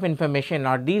packets of information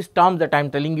or these terms that I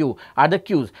am telling you are the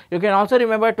cues. You can also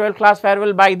remember 12th class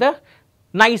farewell by the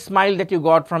nice smile that you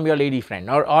got from your lady friend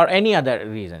or any other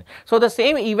reason. So, the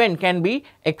same event can be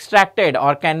extracted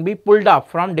or can be pulled up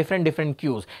from different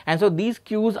cues, and so these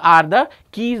cues are the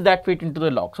keys that fit into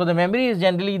the lock. So, the memory is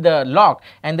generally the lock,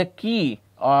 and the key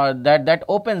or that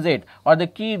opens it, or the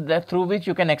key that through which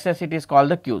you can access it is called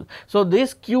the cues. So,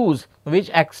 these cues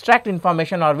which extract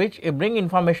information or which bring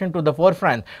information to the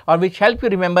forefront or which help you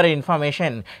remember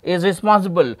information is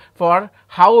responsible for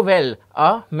how well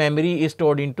a memory is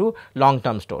stored into long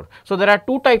term store. So, there are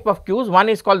two type of cues. One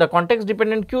is called the context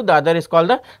dependent cue, the other is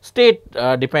called the state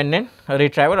dependent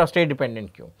retrieval or state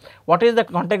dependent cue. What is the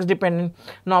context dependent?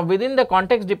 Now, within the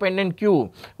context dependent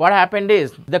cue, what happened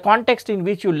is the context in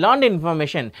which you learned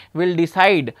information will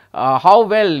decide how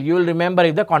well you will remember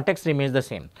if the context remains the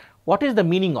same. What is the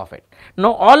meaning of it?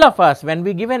 Now, all of us, when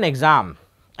we give an exam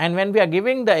and when we are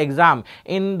giving the exam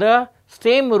in the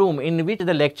same room in which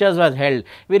the lectures was held,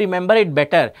 we remember it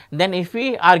better than if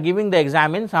we are giving the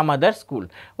exam in some other school.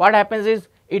 What happens is,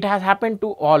 it has happened to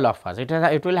all of us,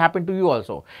 it will happen to you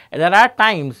also. There are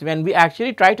times when we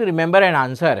actually try to remember an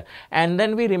answer and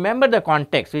then we remember the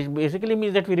context, which basically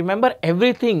means that we remember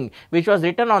everything which was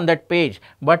written on that page,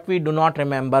 but we do not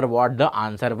remember what the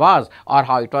answer was or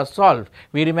how it was solved.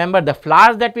 We remember the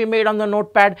flowers that we made on the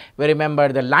notepad, we remember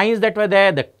the lines that were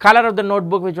there, the color of the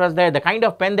notebook which was there, the kind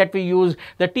of pen that we used,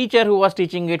 the teacher who was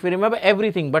teaching it, we remember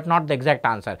everything but not the exact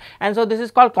answer. And so, this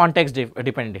is called context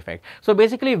dependent effect. So,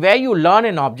 basically where you learn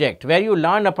an object, where you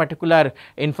learn a particular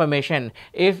information,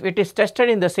 if it is tested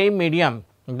in the same medium,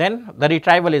 then the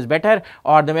retrieval is better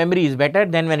or the memory is better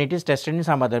than when it is tested in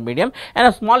some other medium, and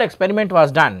a small experiment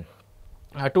was done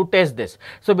to test this.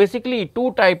 So, basically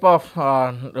two type of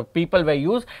people were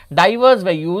used, divers were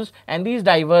used, and these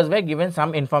divers were given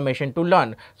some information to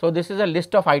learn. So, this is a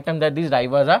list of items that these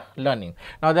divers are learning.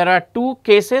 Now, there are two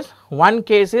cases. One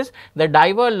case is the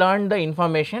diver learned the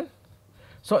information.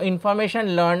 So,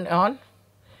 information learned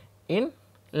in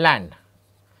land,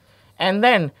 and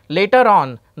then later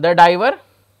on the diver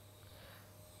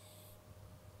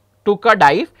took a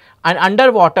dive and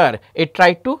underwater it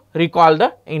tried to recall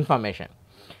the information.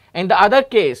 In the other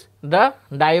case, the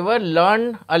diver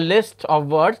learned a list of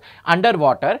words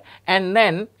underwater and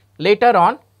then later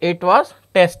on it was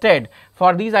tested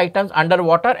for these items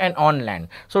underwater and on land.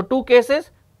 So, two cases,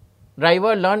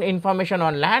 diver learned information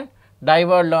on land,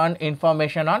 diver learned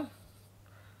information on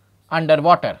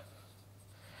underwater,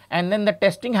 and then the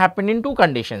testing happened in two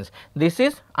conditions. This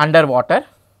is underwater,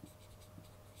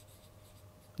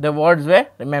 the words were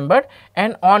remembered,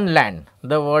 and on land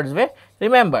the words were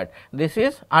remembered. This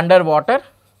is underwater,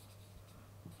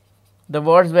 the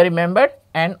words were remembered,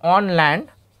 and on land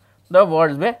the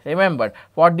words were remembered.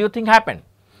 What do you think happened?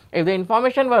 If the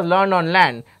information was learned on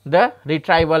land, the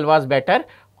retrieval was better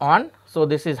on. So,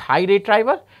 this is high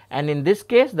retrieval, and in this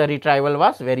case the retrieval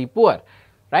was very poor,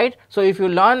 right. So, if you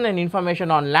learn an information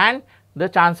on land, the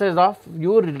chances of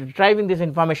you retrieving this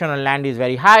information on land is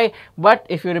very high, but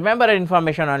if you remember an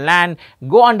information on land,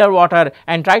 go underwater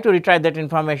and try to retrieve that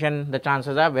information, the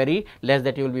chances are very less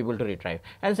that you will be able to retrieve,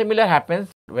 and similar happens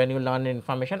when you learn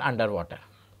information underwater.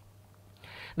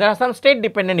 There are some state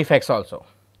dependent effects also.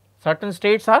 Certain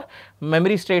states are,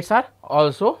 memory states are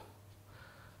also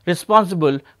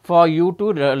responsible for you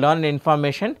to learn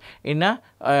information in a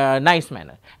nice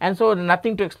manner, and so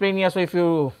nothing to explain here. So, if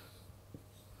you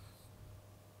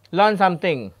learn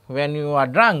something when you are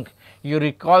drunk, you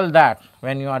recall that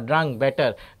when you are drunk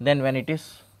better than when it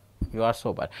is you are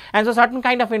sober, and so certain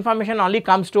kind of information only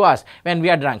comes to us when we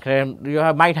are drunk.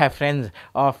 You might have friends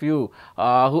of you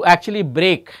who actually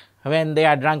break when they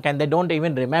are drunk and they do not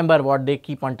even remember what they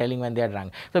keep on telling when they are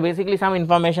drunk. So, basically some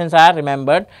informations are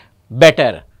remembered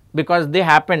better because they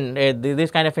happen, this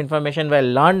kind of information were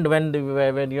learned when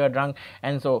you are drunk,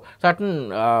 and so certain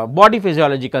body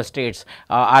physiological states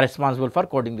are responsible for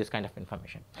coding this kind of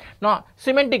information. Now,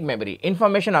 semantic memory,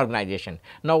 information organization.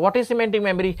 Now, what is semantic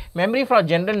memory? Memory for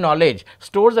general knowledge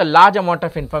stores a large amount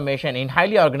of information in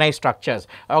highly organized structures.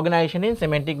 Organization in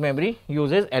semantic memory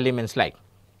uses elements like.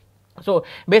 So,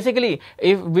 basically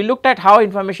if we looked at how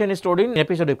information is stored in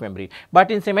episodic memory,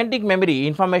 but in semantic memory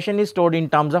information is stored in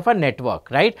terms of a network,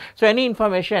 right. So, any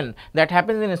information that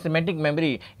happens in a semantic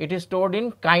memory, it is stored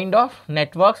in kind of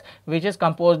networks which is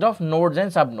composed of nodes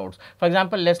and subnodes. For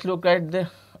example, let us look at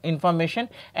the information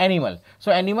animal.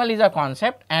 So, animal is a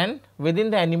concept, and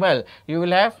within the animal you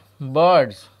will have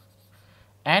birds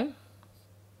and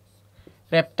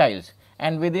reptiles,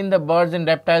 and within the birds and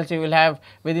reptiles you will have,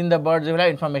 within the birds you will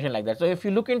have information like that. So, if you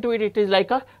look into it, it is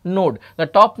like a node. The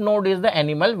top node is the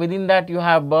animal, within that you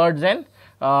have birds and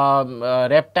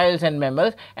reptiles and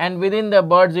mammals, and within the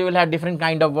birds you will have different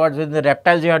kind of birds, within the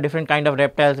reptiles you have different kind of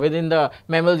reptiles, within the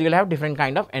mammals you will have different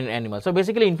kind of animals. So,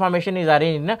 basically information is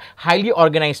arranged in a highly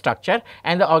organized structure,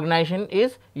 and the organization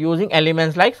is using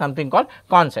elements like something called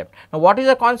concept. Now, what is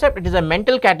a concept? It is a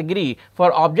mental category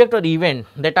for object or event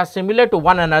that are similar to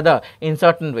one another in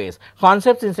certain ways.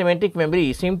 Concepts in semantic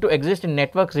memory seem to exist in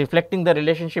networks reflecting the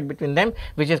relationship between them,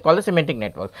 which is called the semantic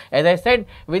network. As I said,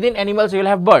 within animals you will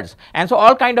have birds, and so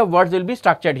all kind of words will be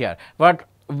structured here, but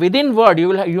within word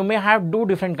you may have two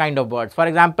different kind of words. For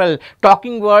example,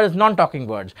 talking words, non-talking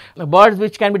words, birds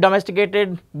which can be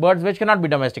domesticated, birds which cannot be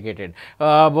domesticated,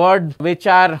 birds which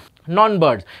are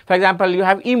non-birds. For example, you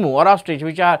have emu or ostrich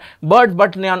which are birds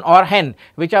but non, or hen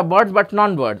which are birds but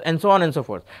non-birds, and so on and so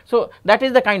forth. So, that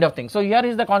is the kind of thing. So, here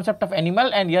is the concept of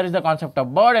animal, and here is the concept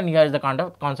of bird, and here is the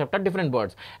concept of different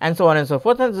birds, and so on and so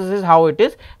forth, and this is how it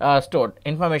is stored.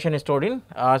 Information is stored in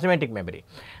semantic memory.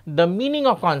 The meaning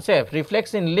of concept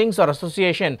reflects in links or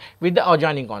association with the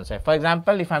adjoining concept. For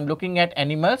example, if I am looking at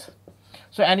animals,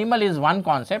 so animal is one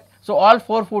concept. So, all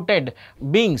four-footed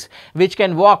beings which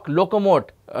can walk, locomote,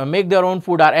 make their own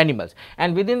food are animals,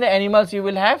 and within the animals you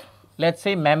will have, let us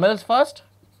say, mammals first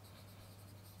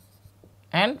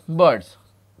and birds.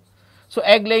 So,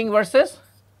 egg laying versus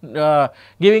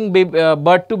giving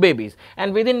birth to babies,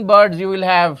 and within birds you will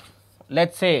have, let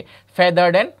us say,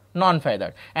 feathered and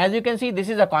non-feathered. As you can see, this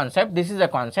is a concept, this is a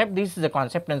concept, this is a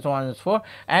concept, and so on and so forth,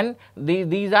 and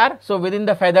these are, so within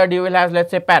the feathered you will have, let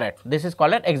us say, parrot. This is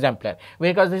called an exemplar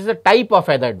because this is a type of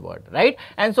feathered bird, right.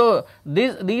 And so,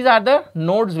 these are the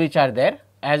nodes which are there.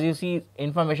 As you see,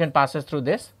 information passes through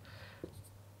this,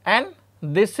 and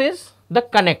this is the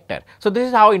connector. So, this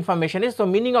is how information is. So,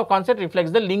 meaning of concept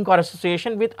reflects the link or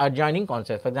association with adjoining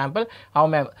concepts. For example,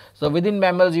 so within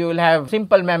mammals you will have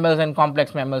simple mammals and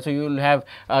complex mammals. So, you will have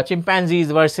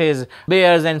chimpanzees versus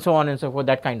bears and so on and so forth,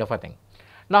 that kind of a thing.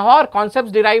 Now, how are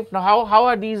concepts derived? Now, how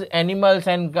are these animals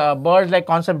and birds like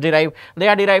concepts derived? They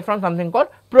are derived from something called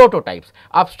Prototypes,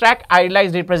 abstract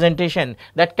idealized representation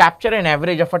that capture an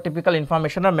average of a typical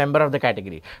information or member of the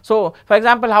category. So, for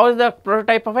example, how is the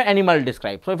prototype of an animal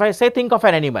described? So, if I say think of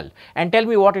an animal and tell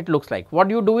me what it looks like, what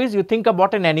you do is you think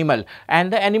about an animal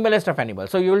and the animalist of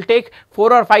animals. So, you will take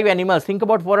 4 or 5 animals, think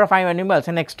about 4 or 5 animals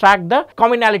and extract the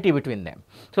commonality between them.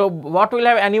 So, what will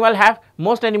have animal have?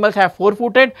 Most animals have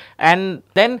 4-footed, and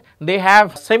then they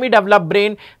have semi-developed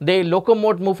brain, they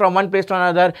locomote, move from one place to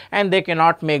another, and they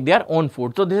cannot make their own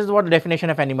food. So, this is what the definition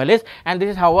of animal is, and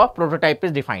this is how a prototype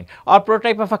is defined. Or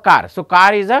prototype of a car. So,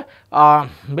 car is a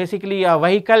basically a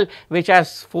vehicle which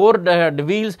has 4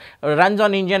 wheels, runs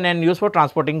on engine and used for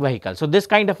transporting vehicles. So, this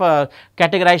kind of a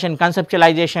categorization,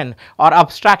 conceptualization or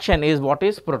abstraction is what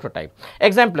is prototype.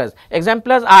 Exemplars.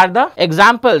 Exemplars are the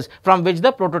examples from which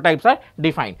the prototypes are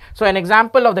defined. So, an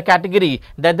example of the category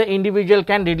that the individual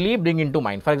can readily bring into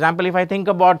mind. For example, if I think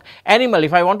about animal,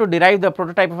 if I want to derive the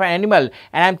prototype of an animal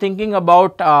and I am thinking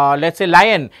about let us say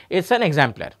lion, it is an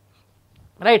exemplar,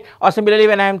 right. Or similarly,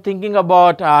 when I am thinking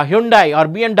about Hyundai or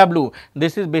BMW,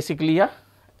 this is basically a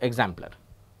exemplar.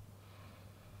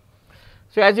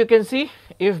 So, as you can see,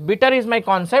 if bitter is my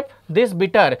concept, this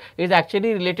bitter is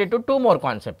actually related to 2 more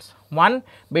concepts. One,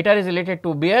 bitter is related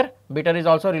to beer, bitter is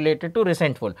also related to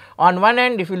resentful. On one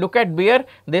end, if you look at beer,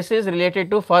 this is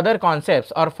related to further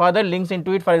concepts or further links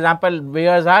into it. For example,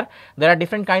 beers are, there are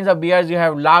different kinds of beers, you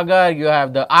have lager, you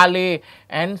have the ale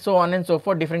and so on and so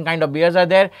forth, different kind of beers are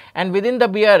there, and within the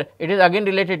beer, it is again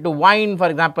related to wine, for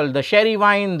example, the sherry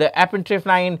wine, the aperitif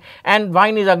wine, and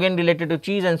wine is again related to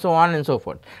cheese and so on and so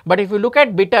forth. But if you look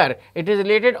at bitter, it is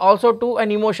related also to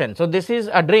an emotion. So, this is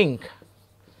a drink,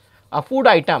 a food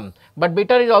item, but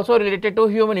bitter is also related to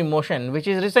human emotion, which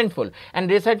is resentful, and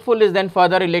resentful is then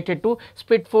further related to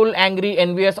spiteful, angry,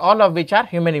 envious, all of which are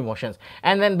human emotions.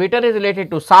 And then bitter is related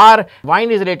to sour,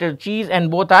 wine is related to cheese, and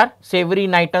both are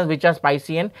savory items which are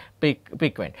spicy and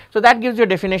piquant. So, that gives you a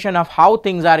definition of how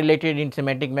things are related in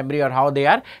semantic memory or how they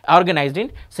are organized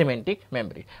in semantic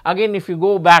memory. Again, if you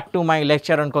go back to my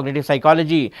lecture on cognitive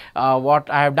psychology, what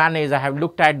I have done is I have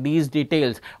looked at these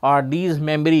details or these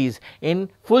memories in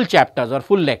full chapters or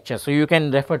full lectures. So, you can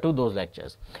refer to those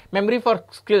lectures. Memory for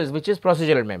skills, which is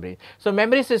procedural memory. So,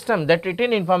 memory system that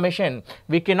retain information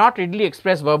we cannot readily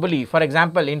express verbally. For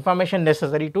example, information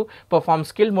necessary to perform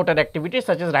skill motor activities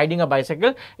such as riding a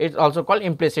bicycle is also called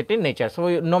implicit in nature.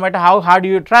 So, no matter how hard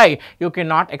you try, you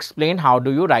cannot explain how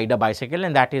do you ride a bicycle,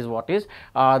 and that is what is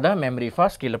the memory for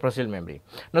skill or procedural memory.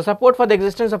 Now, support for the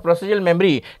existence of procedural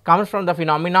memory comes from the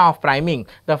phenomena of priming.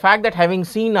 The fact that having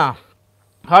seen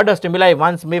heard a stimuli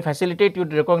once may facilitate you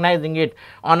to recognizing it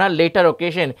on a later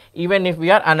occasion, even if we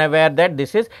are unaware that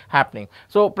this is happening.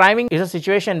 So, priming is a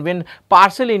situation when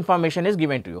partial information is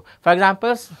given to you. For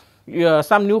example,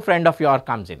 some new friend of yours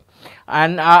comes in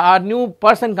and a new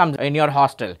person comes in your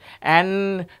hostel,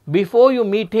 and before you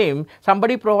meet him,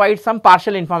 somebody provides some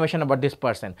partial information about this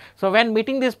person. So, when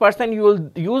meeting this person, you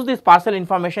will use this partial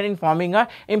information in forming a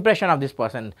impression of this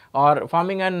person or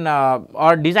forming an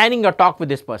or designing a talk with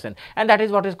this person, and that is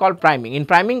what is called priming. In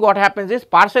priming, what happens is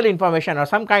partial information or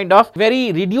some kind of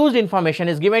very reduced information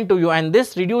is given to you, and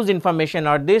this reduced information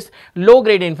or this low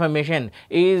grade information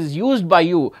is used by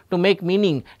you to make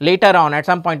meaning later on at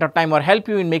some point of time, or help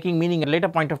you in making meaning at a later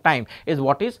point of time, is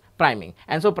what is priming.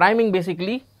 And so, priming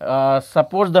basically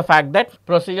supports the fact that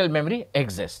procedural memory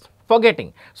exists.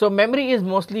 Forgetting. So, memory is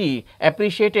mostly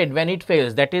appreciated when it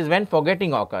fails, that is when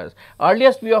forgetting occurs.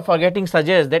 Earliest view of forgetting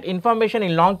suggests that information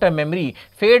in long term memory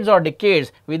fades or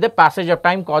decays with the passage of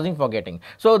time, causing forgetting.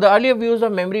 So, the earlier views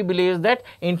of memory believes that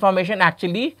information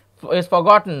actually is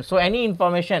forgotten. So, any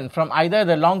information from either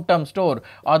the long term store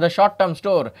or the short term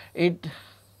store,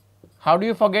 how do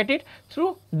you forget it?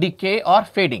 Through decay or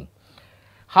fading.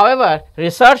 However,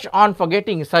 research on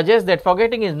forgetting suggests that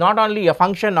forgetting is not only a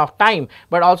function of time,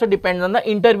 but also depends on the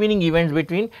intervening events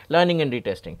between learning and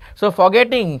retesting. So,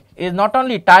 forgetting is not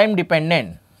only time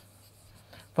dependent,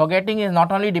 forgetting is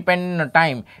not only dependent on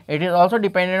time, it is also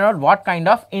dependent on what kind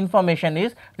of information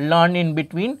is learned in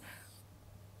between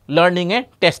learning and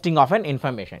testing of an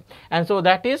information. And so,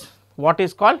 that is what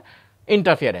is called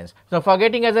interference. So,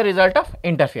 forgetting as a result of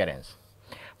interference.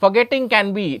 Forgetting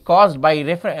can be caused by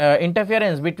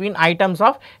interference between items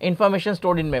of information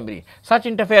stored in memory. Such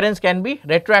interference can be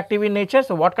retroactive in nature.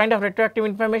 So, what kind of retroactive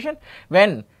information?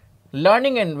 When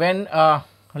learning and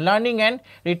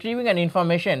retrieving an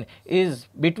information is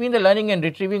between the learning and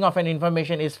retrieving of an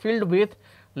information is filled with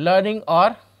learning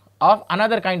or of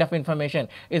another kind of information,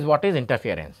 is what is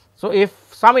interference. So,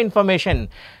 if some information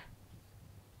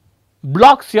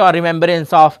blocks your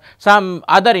remembrance of some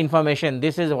other information.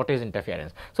 This is what is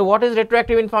interference. So, what is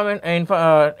retroactive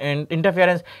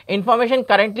interference? Information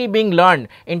currently being learned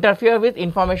interfere with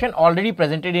information already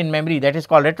presented in memory, that is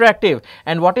called retroactive.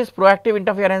 And what is proactive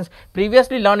interference?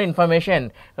 Previously learned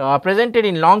information presented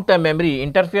in long term memory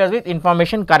interferes with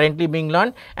information currently being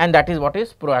learned, and that is what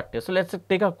is proactive. So, let us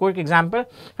take a quick example.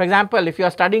 For example, if you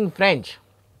are studying French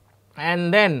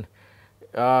and then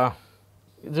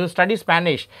you study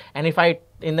Spanish, and if I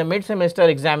in the mid semester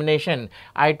examination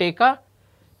I take a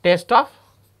test of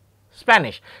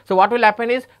Spanish. So, what will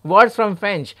happen is words from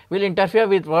French will interfere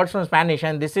with words from Spanish,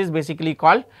 and this is basically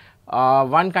called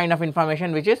one kind of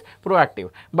information which is proactive.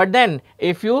 But then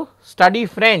if you study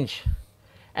French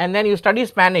and then you study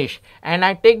Spanish and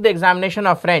I take the examination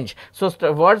of French, so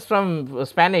words from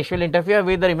Spanish will interfere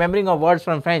with the remembering of words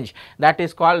from French, that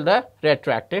is called the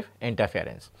retroactive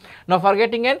interference. Now,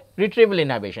 forgetting and retrieval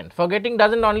inhibition. Forgetting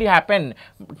does not only happen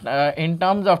in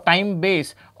terms of time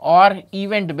based or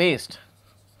event based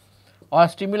or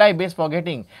stimuli based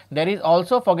forgetting, there is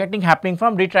also forgetting happening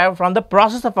from retrieval, from the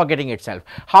process of forgetting itself.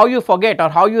 How you forget or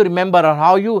how you remember or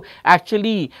how you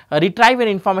actually retrieve an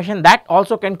information, that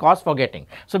also can cause forgetting.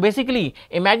 So, basically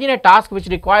imagine a task which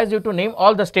requires you to name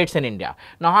all the states in India.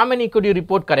 Now, how many could you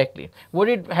report correctly? Would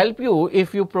it help you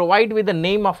if you provide with the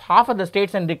name of half of the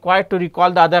states and required to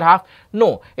recall the other half?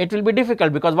 No, it will be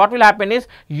difficult, because what will happen is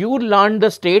you learn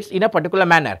the states in a particular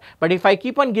manner, but if I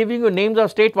keep on giving you names of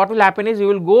states, what will happen is you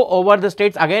will go over the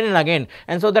states again and again,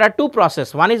 and so there are two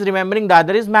processes, one is remembering, the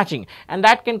other is matching, and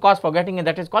that can cause forgetting, and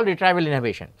that is called retrieval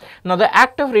inhibition. Now, the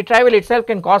act of retrieval itself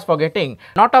can cause forgetting,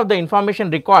 not of the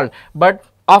information recalled, but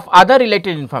of other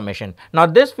related information. Now,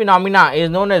 this phenomena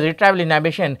is known as retrieval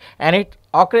inhibition, and its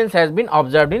occurrence has been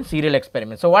observed in serial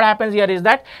experiments. So, what happens here is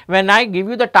that when I give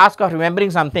you the task of remembering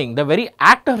something, the very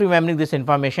act of remembering this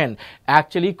information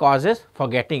actually causes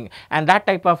forgetting, and that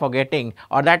type of forgetting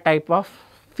or that type of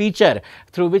feature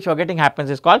through which forgetting happens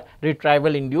is called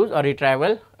retrieval induced or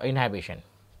retrieval inhibition.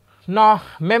 Now,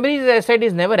 memory, as I said,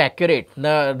 is never accurate.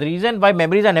 The reason why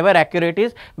memories are never accurate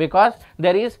is because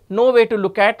there is no way to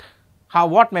look at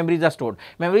what memories are stored.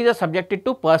 Memories are subjected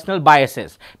to personal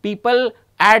biases. People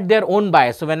add their own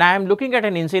bias. So, when I am looking at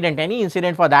an incident, any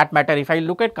incident for that matter, if I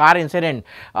look at car incident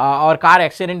or car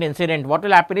accident incident, what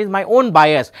will happen is my own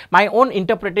bias, my own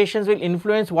interpretations will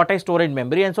influence what I store in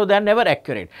memory, and so they are never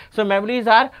accurate. So, memories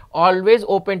are always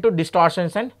open to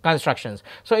distortions and constructions.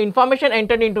 So, information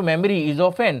entered into memory is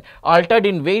often altered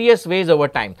in various ways over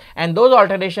time, and those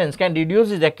alterations can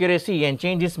reduce its accuracy and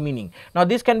change its meaning. Now,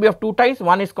 this can be of two types.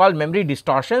 One is called memory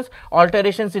distortions,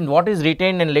 alterations in what is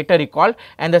retained and later recalled,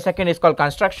 and the second is called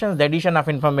constructions, the addition of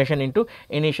information into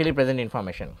initially present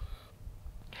information.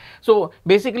 So,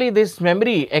 basically this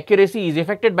memory accuracy is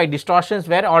affected by distortions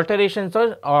where alterations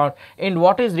or in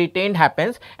what is retained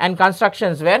happens, and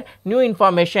constructions where new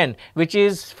information which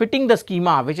is fitting the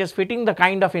schema, which is fitting the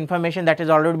kind of information that has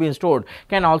already been stored,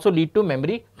 can also lead to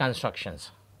memory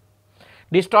constructions.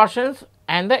 Distortions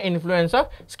and the influence of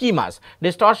schemas.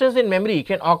 Distortions in memory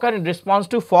can occur in response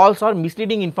to false or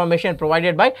misleading information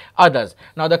provided by others.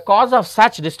 Now, the cause of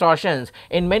such distortions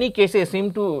in many cases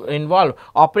seem to involve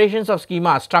operations of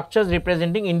schema, structures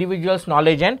representing individuals'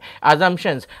 knowledge and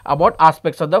assumptions about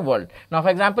aspects of the world. Now, for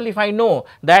example, if I know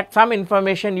that some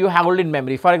information you hold in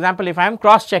memory, for example, if I am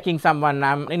cross-checking someone,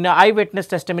 I am in an eyewitness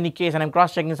testimony case and I am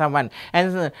cross-checking someone,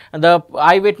 and the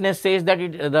eyewitness says that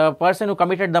the person who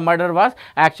committed the murder was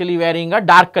actually wearing a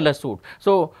dark color suit.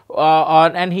 So,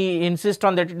 and he insists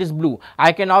on that it is blue.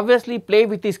 I can obviously play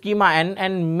with the schema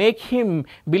and make him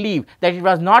believe that it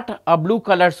was not a blue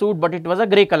color suit, but it was a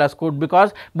grey color suit,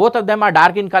 because both of them are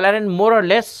dark in color and more or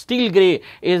less steel grey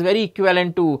is very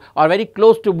equivalent to or very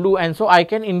close to blue, and so I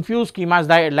can infuse schemas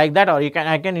like that, or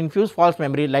I can infuse false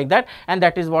memory like that, and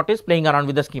that is what is playing around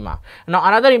with the schema. Now,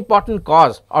 another important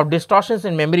cause of distortions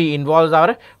in memory involves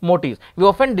our motives. We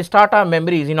often distort our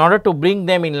memories in order to bring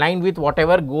them in line with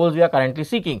whatever goals we are currently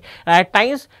seeking. And at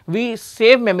times we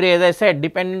save memory, as I said,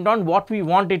 dependent on what we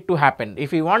want it to happen.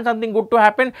 If we want something good to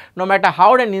happen, no matter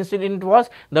how an incident was,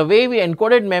 the way we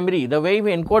encoded memory, the way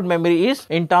we encode memory is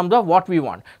in terms of what we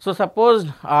want. So, suppose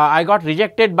I got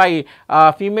rejected by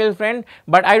a female friend,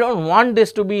 but I don't want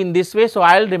this to be in this way, so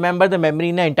I will remember the memory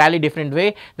in an entirely different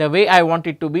way, the way I want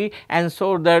it to be, and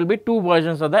so there will be two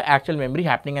versions of the actual memory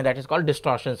happening, and that is called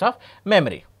distortions of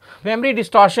memory. Memory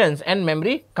distortions and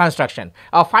memory construction.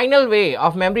 A final way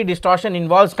of memory distortion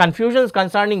involves confusions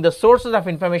concerning the sources of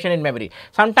information in memory.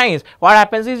 Sometimes what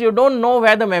happens is you don't know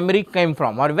where the memory came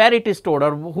from or where it is stored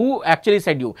or who actually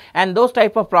said you, and those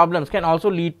type of problems can also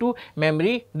lead to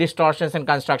memory distortions and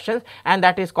constructions, and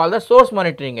that is called the source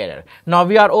monitoring error. Now,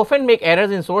 we are often make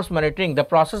errors in source monitoring, the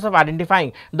process of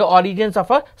identifying the origins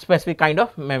of a specific kind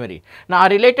of memory. Now, a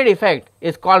related effect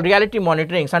is called reality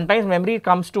monitoring. Sometimes memory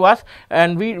comes to us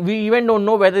and we even don't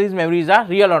know whether these memories are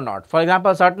real or not. For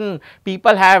example, certain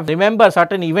people have remember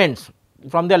certain events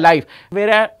from their life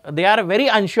where they are very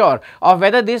unsure of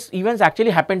whether these events actually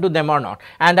happened to them or not,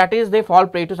 and that is they fall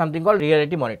prey to something called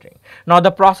reality monitoring. Now, the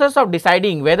process of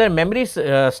deciding whether memory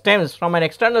stems from an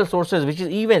external sources, which is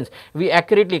events we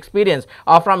accurately experience,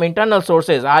 or from internal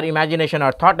sources, our imagination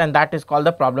or thought, and that is called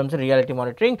the problems in reality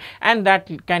monitoring, and that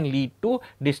can lead to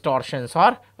distortions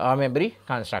or memory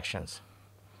constructions.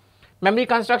 Memory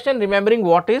construction, remembering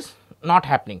what is not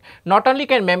happening. Not only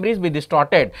can memories be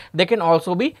distorted, they can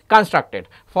also be constructed.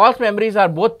 False memories are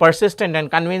both persistent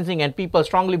and convincing, and people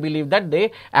strongly believe that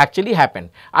they actually happen.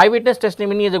 Eyewitness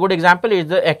testimony is a good example. It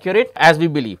is accurate as we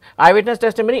believe. Eyewitness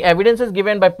testimony, evidence is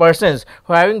given by persons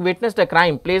who, having witnessed a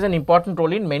crime, plays an important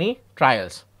role in many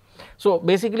trials. So,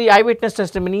 basically eyewitness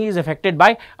testimony is affected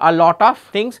by a lot of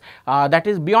things that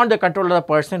is beyond the control of the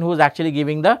person who is actually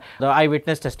giving the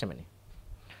eyewitness testimony.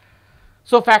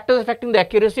 So, factors affecting the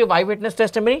accuracy of eyewitness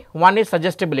testimony, one is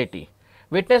suggestibility.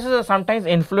 Witnesses are sometimes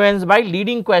influenced by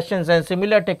leading questions and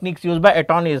similar techniques used by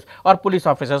attorneys or police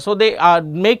officers. So, they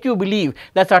make you believe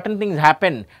that certain things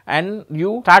happen and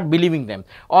you start believing them.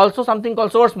 Also, something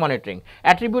called source monitoring,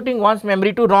 attributing one's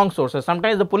memory to wrong sources.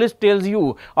 Sometimes the police tells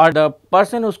you, or the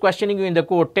person who is questioning you in the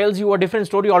court tells you a different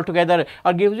story altogether,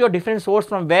 or gives you a different source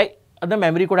from where the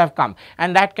memory could have come,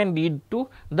 and that can lead to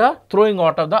the throwing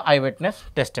out of the eyewitness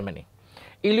testimony.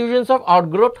 Illusions of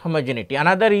outgrowth homogeneity.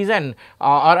 Another reason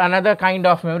or another kind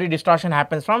of memory distortion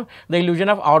happens from the illusion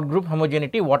of outgroup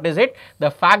homogeneity. What is it?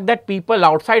 The fact that people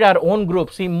outside our own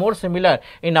group seem more similar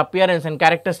in appearance and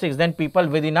characteristics than people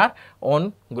within our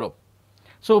own group.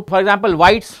 So, for example,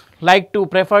 whites like to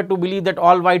prefer to believe that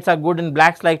all whites are good and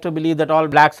blacks like to believe that all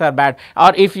blacks are bad.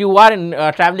 Or if you are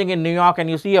traveling in New York and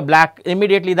you see a black,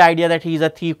 immediately the idea that he is a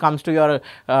thief comes to your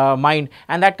mind,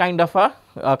 and that kind of a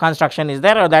construction is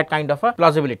there, or that kind of a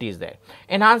plausibility is there.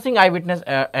 Enhancing eyewitness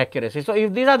accuracy. So,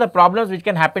 if these are the problems which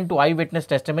can happen to eyewitness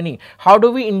testimony, how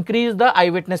do we increase the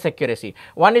eyewitness accuracy?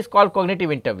 One is called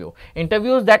cognitive interview.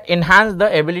 Interviews that enhance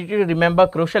the ability to remember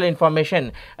crucial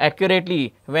information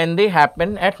accurately when they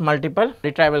happen at multiple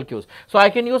retrieval cues. So, I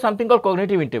can use something called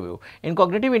cognitive interview. In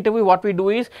cognitive interview, what we do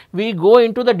is we go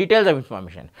into the details of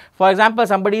information. For example,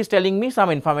 somebody is telling me some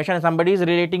information, somebody is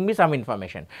relating me some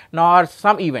information, now or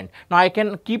some event. Now, I can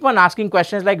keep on asking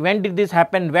questions like, when did this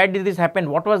happen, where did this happen,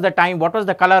 what was the time, what was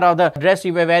the color of the dress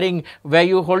you were wearing, were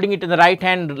you holding it in the right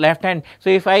hand, left hand. So,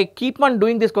 if I keep on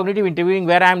doing this cognitive interviewing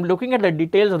where I am looking at the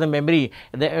details of the memory,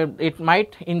 it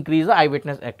might increase the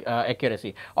eyewitness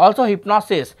accuracy. Also,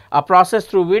 hypnosis, a process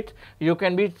through which you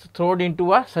can be thrown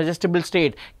into a suggestible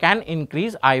state, can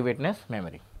increase eyewitness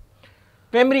memory.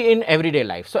 Memory in everyday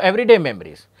life. So, everyday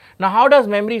memories. Now, how does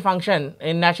memory function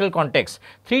in natural context?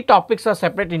 Three topics of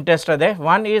separate interest are there.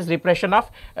 One is repression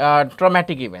of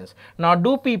traumatic events. Now,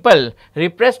 do people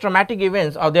repress traumatic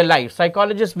events of their life?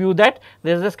 Psychologists view that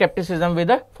there is a skepticism with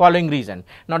the following reason.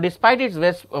 Now, despite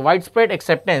its widespread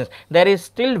acceptance, there is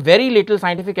still very little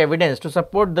scientific evidence to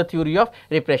support the theory of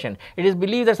repression. It is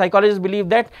believed that psychologists believe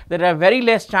that there are very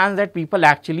less chance that people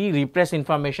actually repress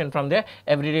information from their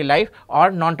everyday life or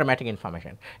non-traumatic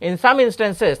information. In some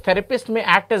instances, therapists may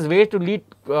act as ways to lead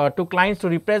to clients to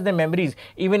repress their memories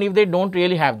even if they don't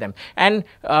really have them. And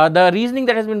the reasoning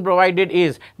that has been provided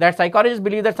is that psychologists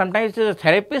believe that sometimes it is a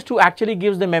therapist who actually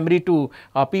gives the memory to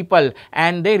people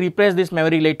and they repress this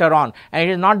memory later on, and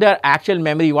it is not their actual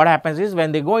memory. What happens is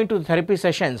when they go into the therapy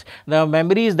sessions, the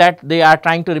memories that they are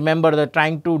trying to remember, they are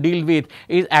trying to deal with,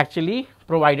 is actually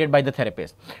provided by the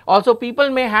therapist. Also, people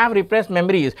may have repressed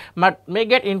memories but may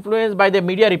get influenced by the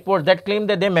media reports that claim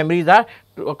that their memories are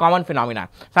a common phenomena.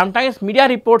 Sometimes media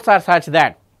reports are such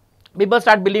that people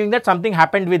start believing that something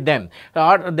happened with them,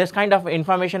 or this kind of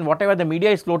information, whatever the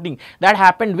media is floating, that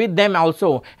happened with them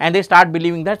also, and they start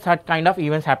believing that such kind of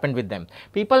events happened with them.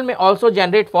 People may also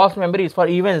generate false memories for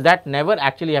events that never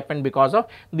actually happened because of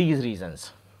these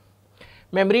reasons.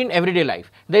 memory in everyday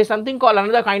life. There is something called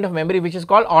another kind of memory which is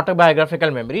called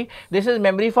autobiographical memory. This is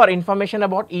memory for information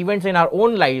about events in our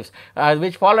own lives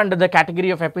which fall under the category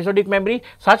of episodic memory.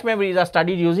 Such memories are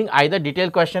studied using either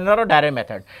detailed questionnaire or diary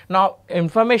method. Now,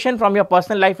 information from your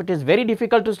personal life, it is very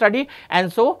difficult to study,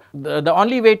 and so the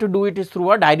only way to do it is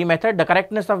through a diary method. The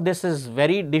correctness of this is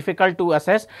very difficult to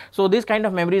assess. So, these kind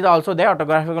of memories are also there,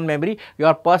 autobiographical memory,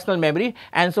 your personal memory,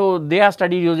 and so they are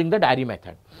studied using the diary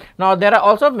method. Now, there are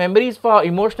also memories for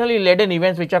emotionally laden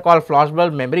events which are called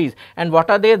flashbulb memories. And what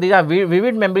are they? These are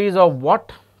vivid memories of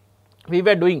what we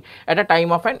were doing at a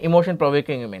time of an emotion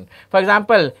provoking event. For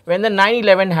example, when the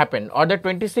 9/11 happened or the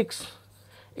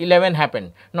 26/11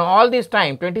 happened. Now, all this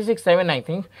time 26/7 I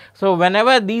think. So,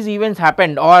 whenever these events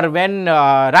happened, or when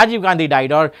Rajiv Gandhi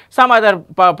died, or some other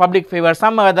public figure,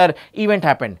 some other event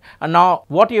happened, and now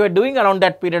what you were doing around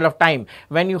that period of time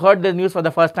when you heard the news for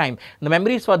the first time, the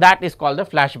memories for that is called the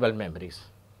flashbulb memories.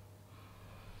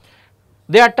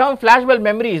 They are termed flashbulb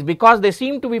memories because they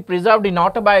seem to be preserved in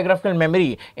autobiographical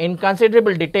memory in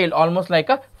considerable detail, almost like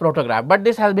a photograph, but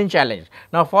this has been challenged.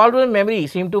 Now, flashbulb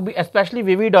memories seem to be especially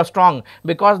vivid or strong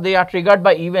because they are triggered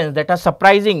by events that are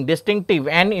surprising, distinctive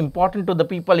and important to the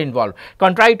people involved.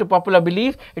 Contrary to popular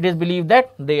belief, it is believed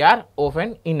that they are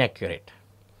often inaccurate.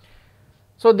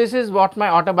 So, this is what my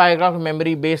autobiographical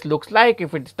memory base looks like.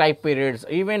 If it's type, periods,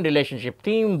 event, relationship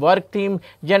theme, work theme,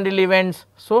 general events.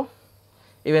 So,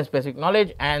 event specific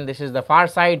knowledge, and this is the far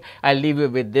side. I will leave you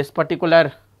with this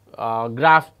particular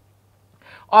graph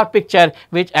or picture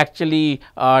which actually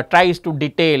tries to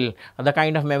detail the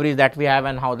kind of memories that we have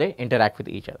and how they interact with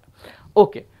each other.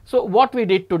 Okay. So, what we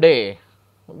did today,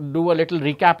 do a little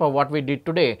recap of what we did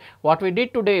today. What we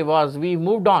did today was we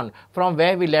moved on from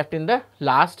where we left in the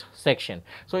last section.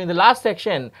 So, in the last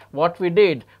section what we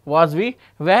did was we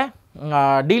were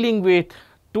dealing with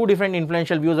two different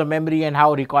influential views of memory and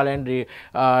how recall and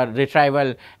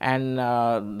retrieval and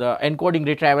the encoding,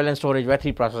 retrieval and storage were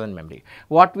three processes in memory.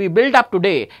 What we build up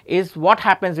today is what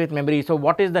happens with memory. So,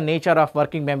 what is the nature of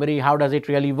working memory, how does it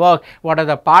really work, what are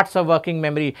the parts of working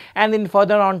memory, and then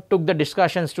further on took the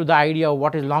discussions to the idea of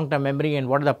what is long term memory and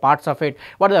what are the parts of it,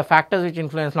 what are the factors which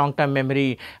influence long term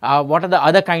memory, what are the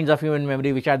other kinds of human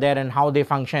memory which are there and how they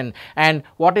function, and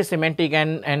what is semantic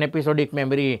and episodic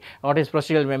memory, what is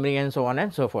procedural memory, and so on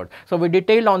and so forth. So, we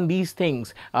detailed on these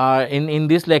things in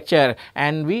this lecture,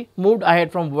 and we moved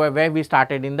ahead from where we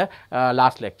started in the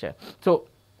last lecture. So,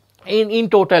 in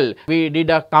total we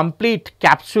did a complete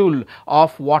capsule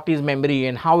of what is memory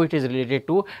and how it is related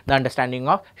to the understanding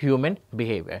of human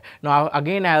behavior. Now,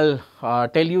 again I will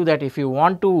tell you that if you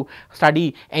want to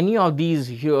study any of these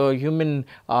human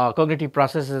cognitive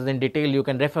processes in detail, you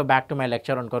can refer back to my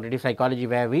lecture on cognitive psychology,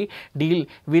 where we deal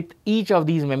with each of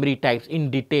these memory types in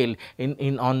detail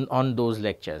on those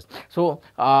lectures. So,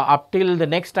 up till the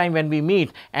next time when we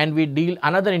meet and we deal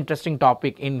another interesting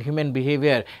topic in human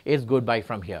behavior, is goodbye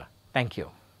from here. Thank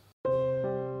you.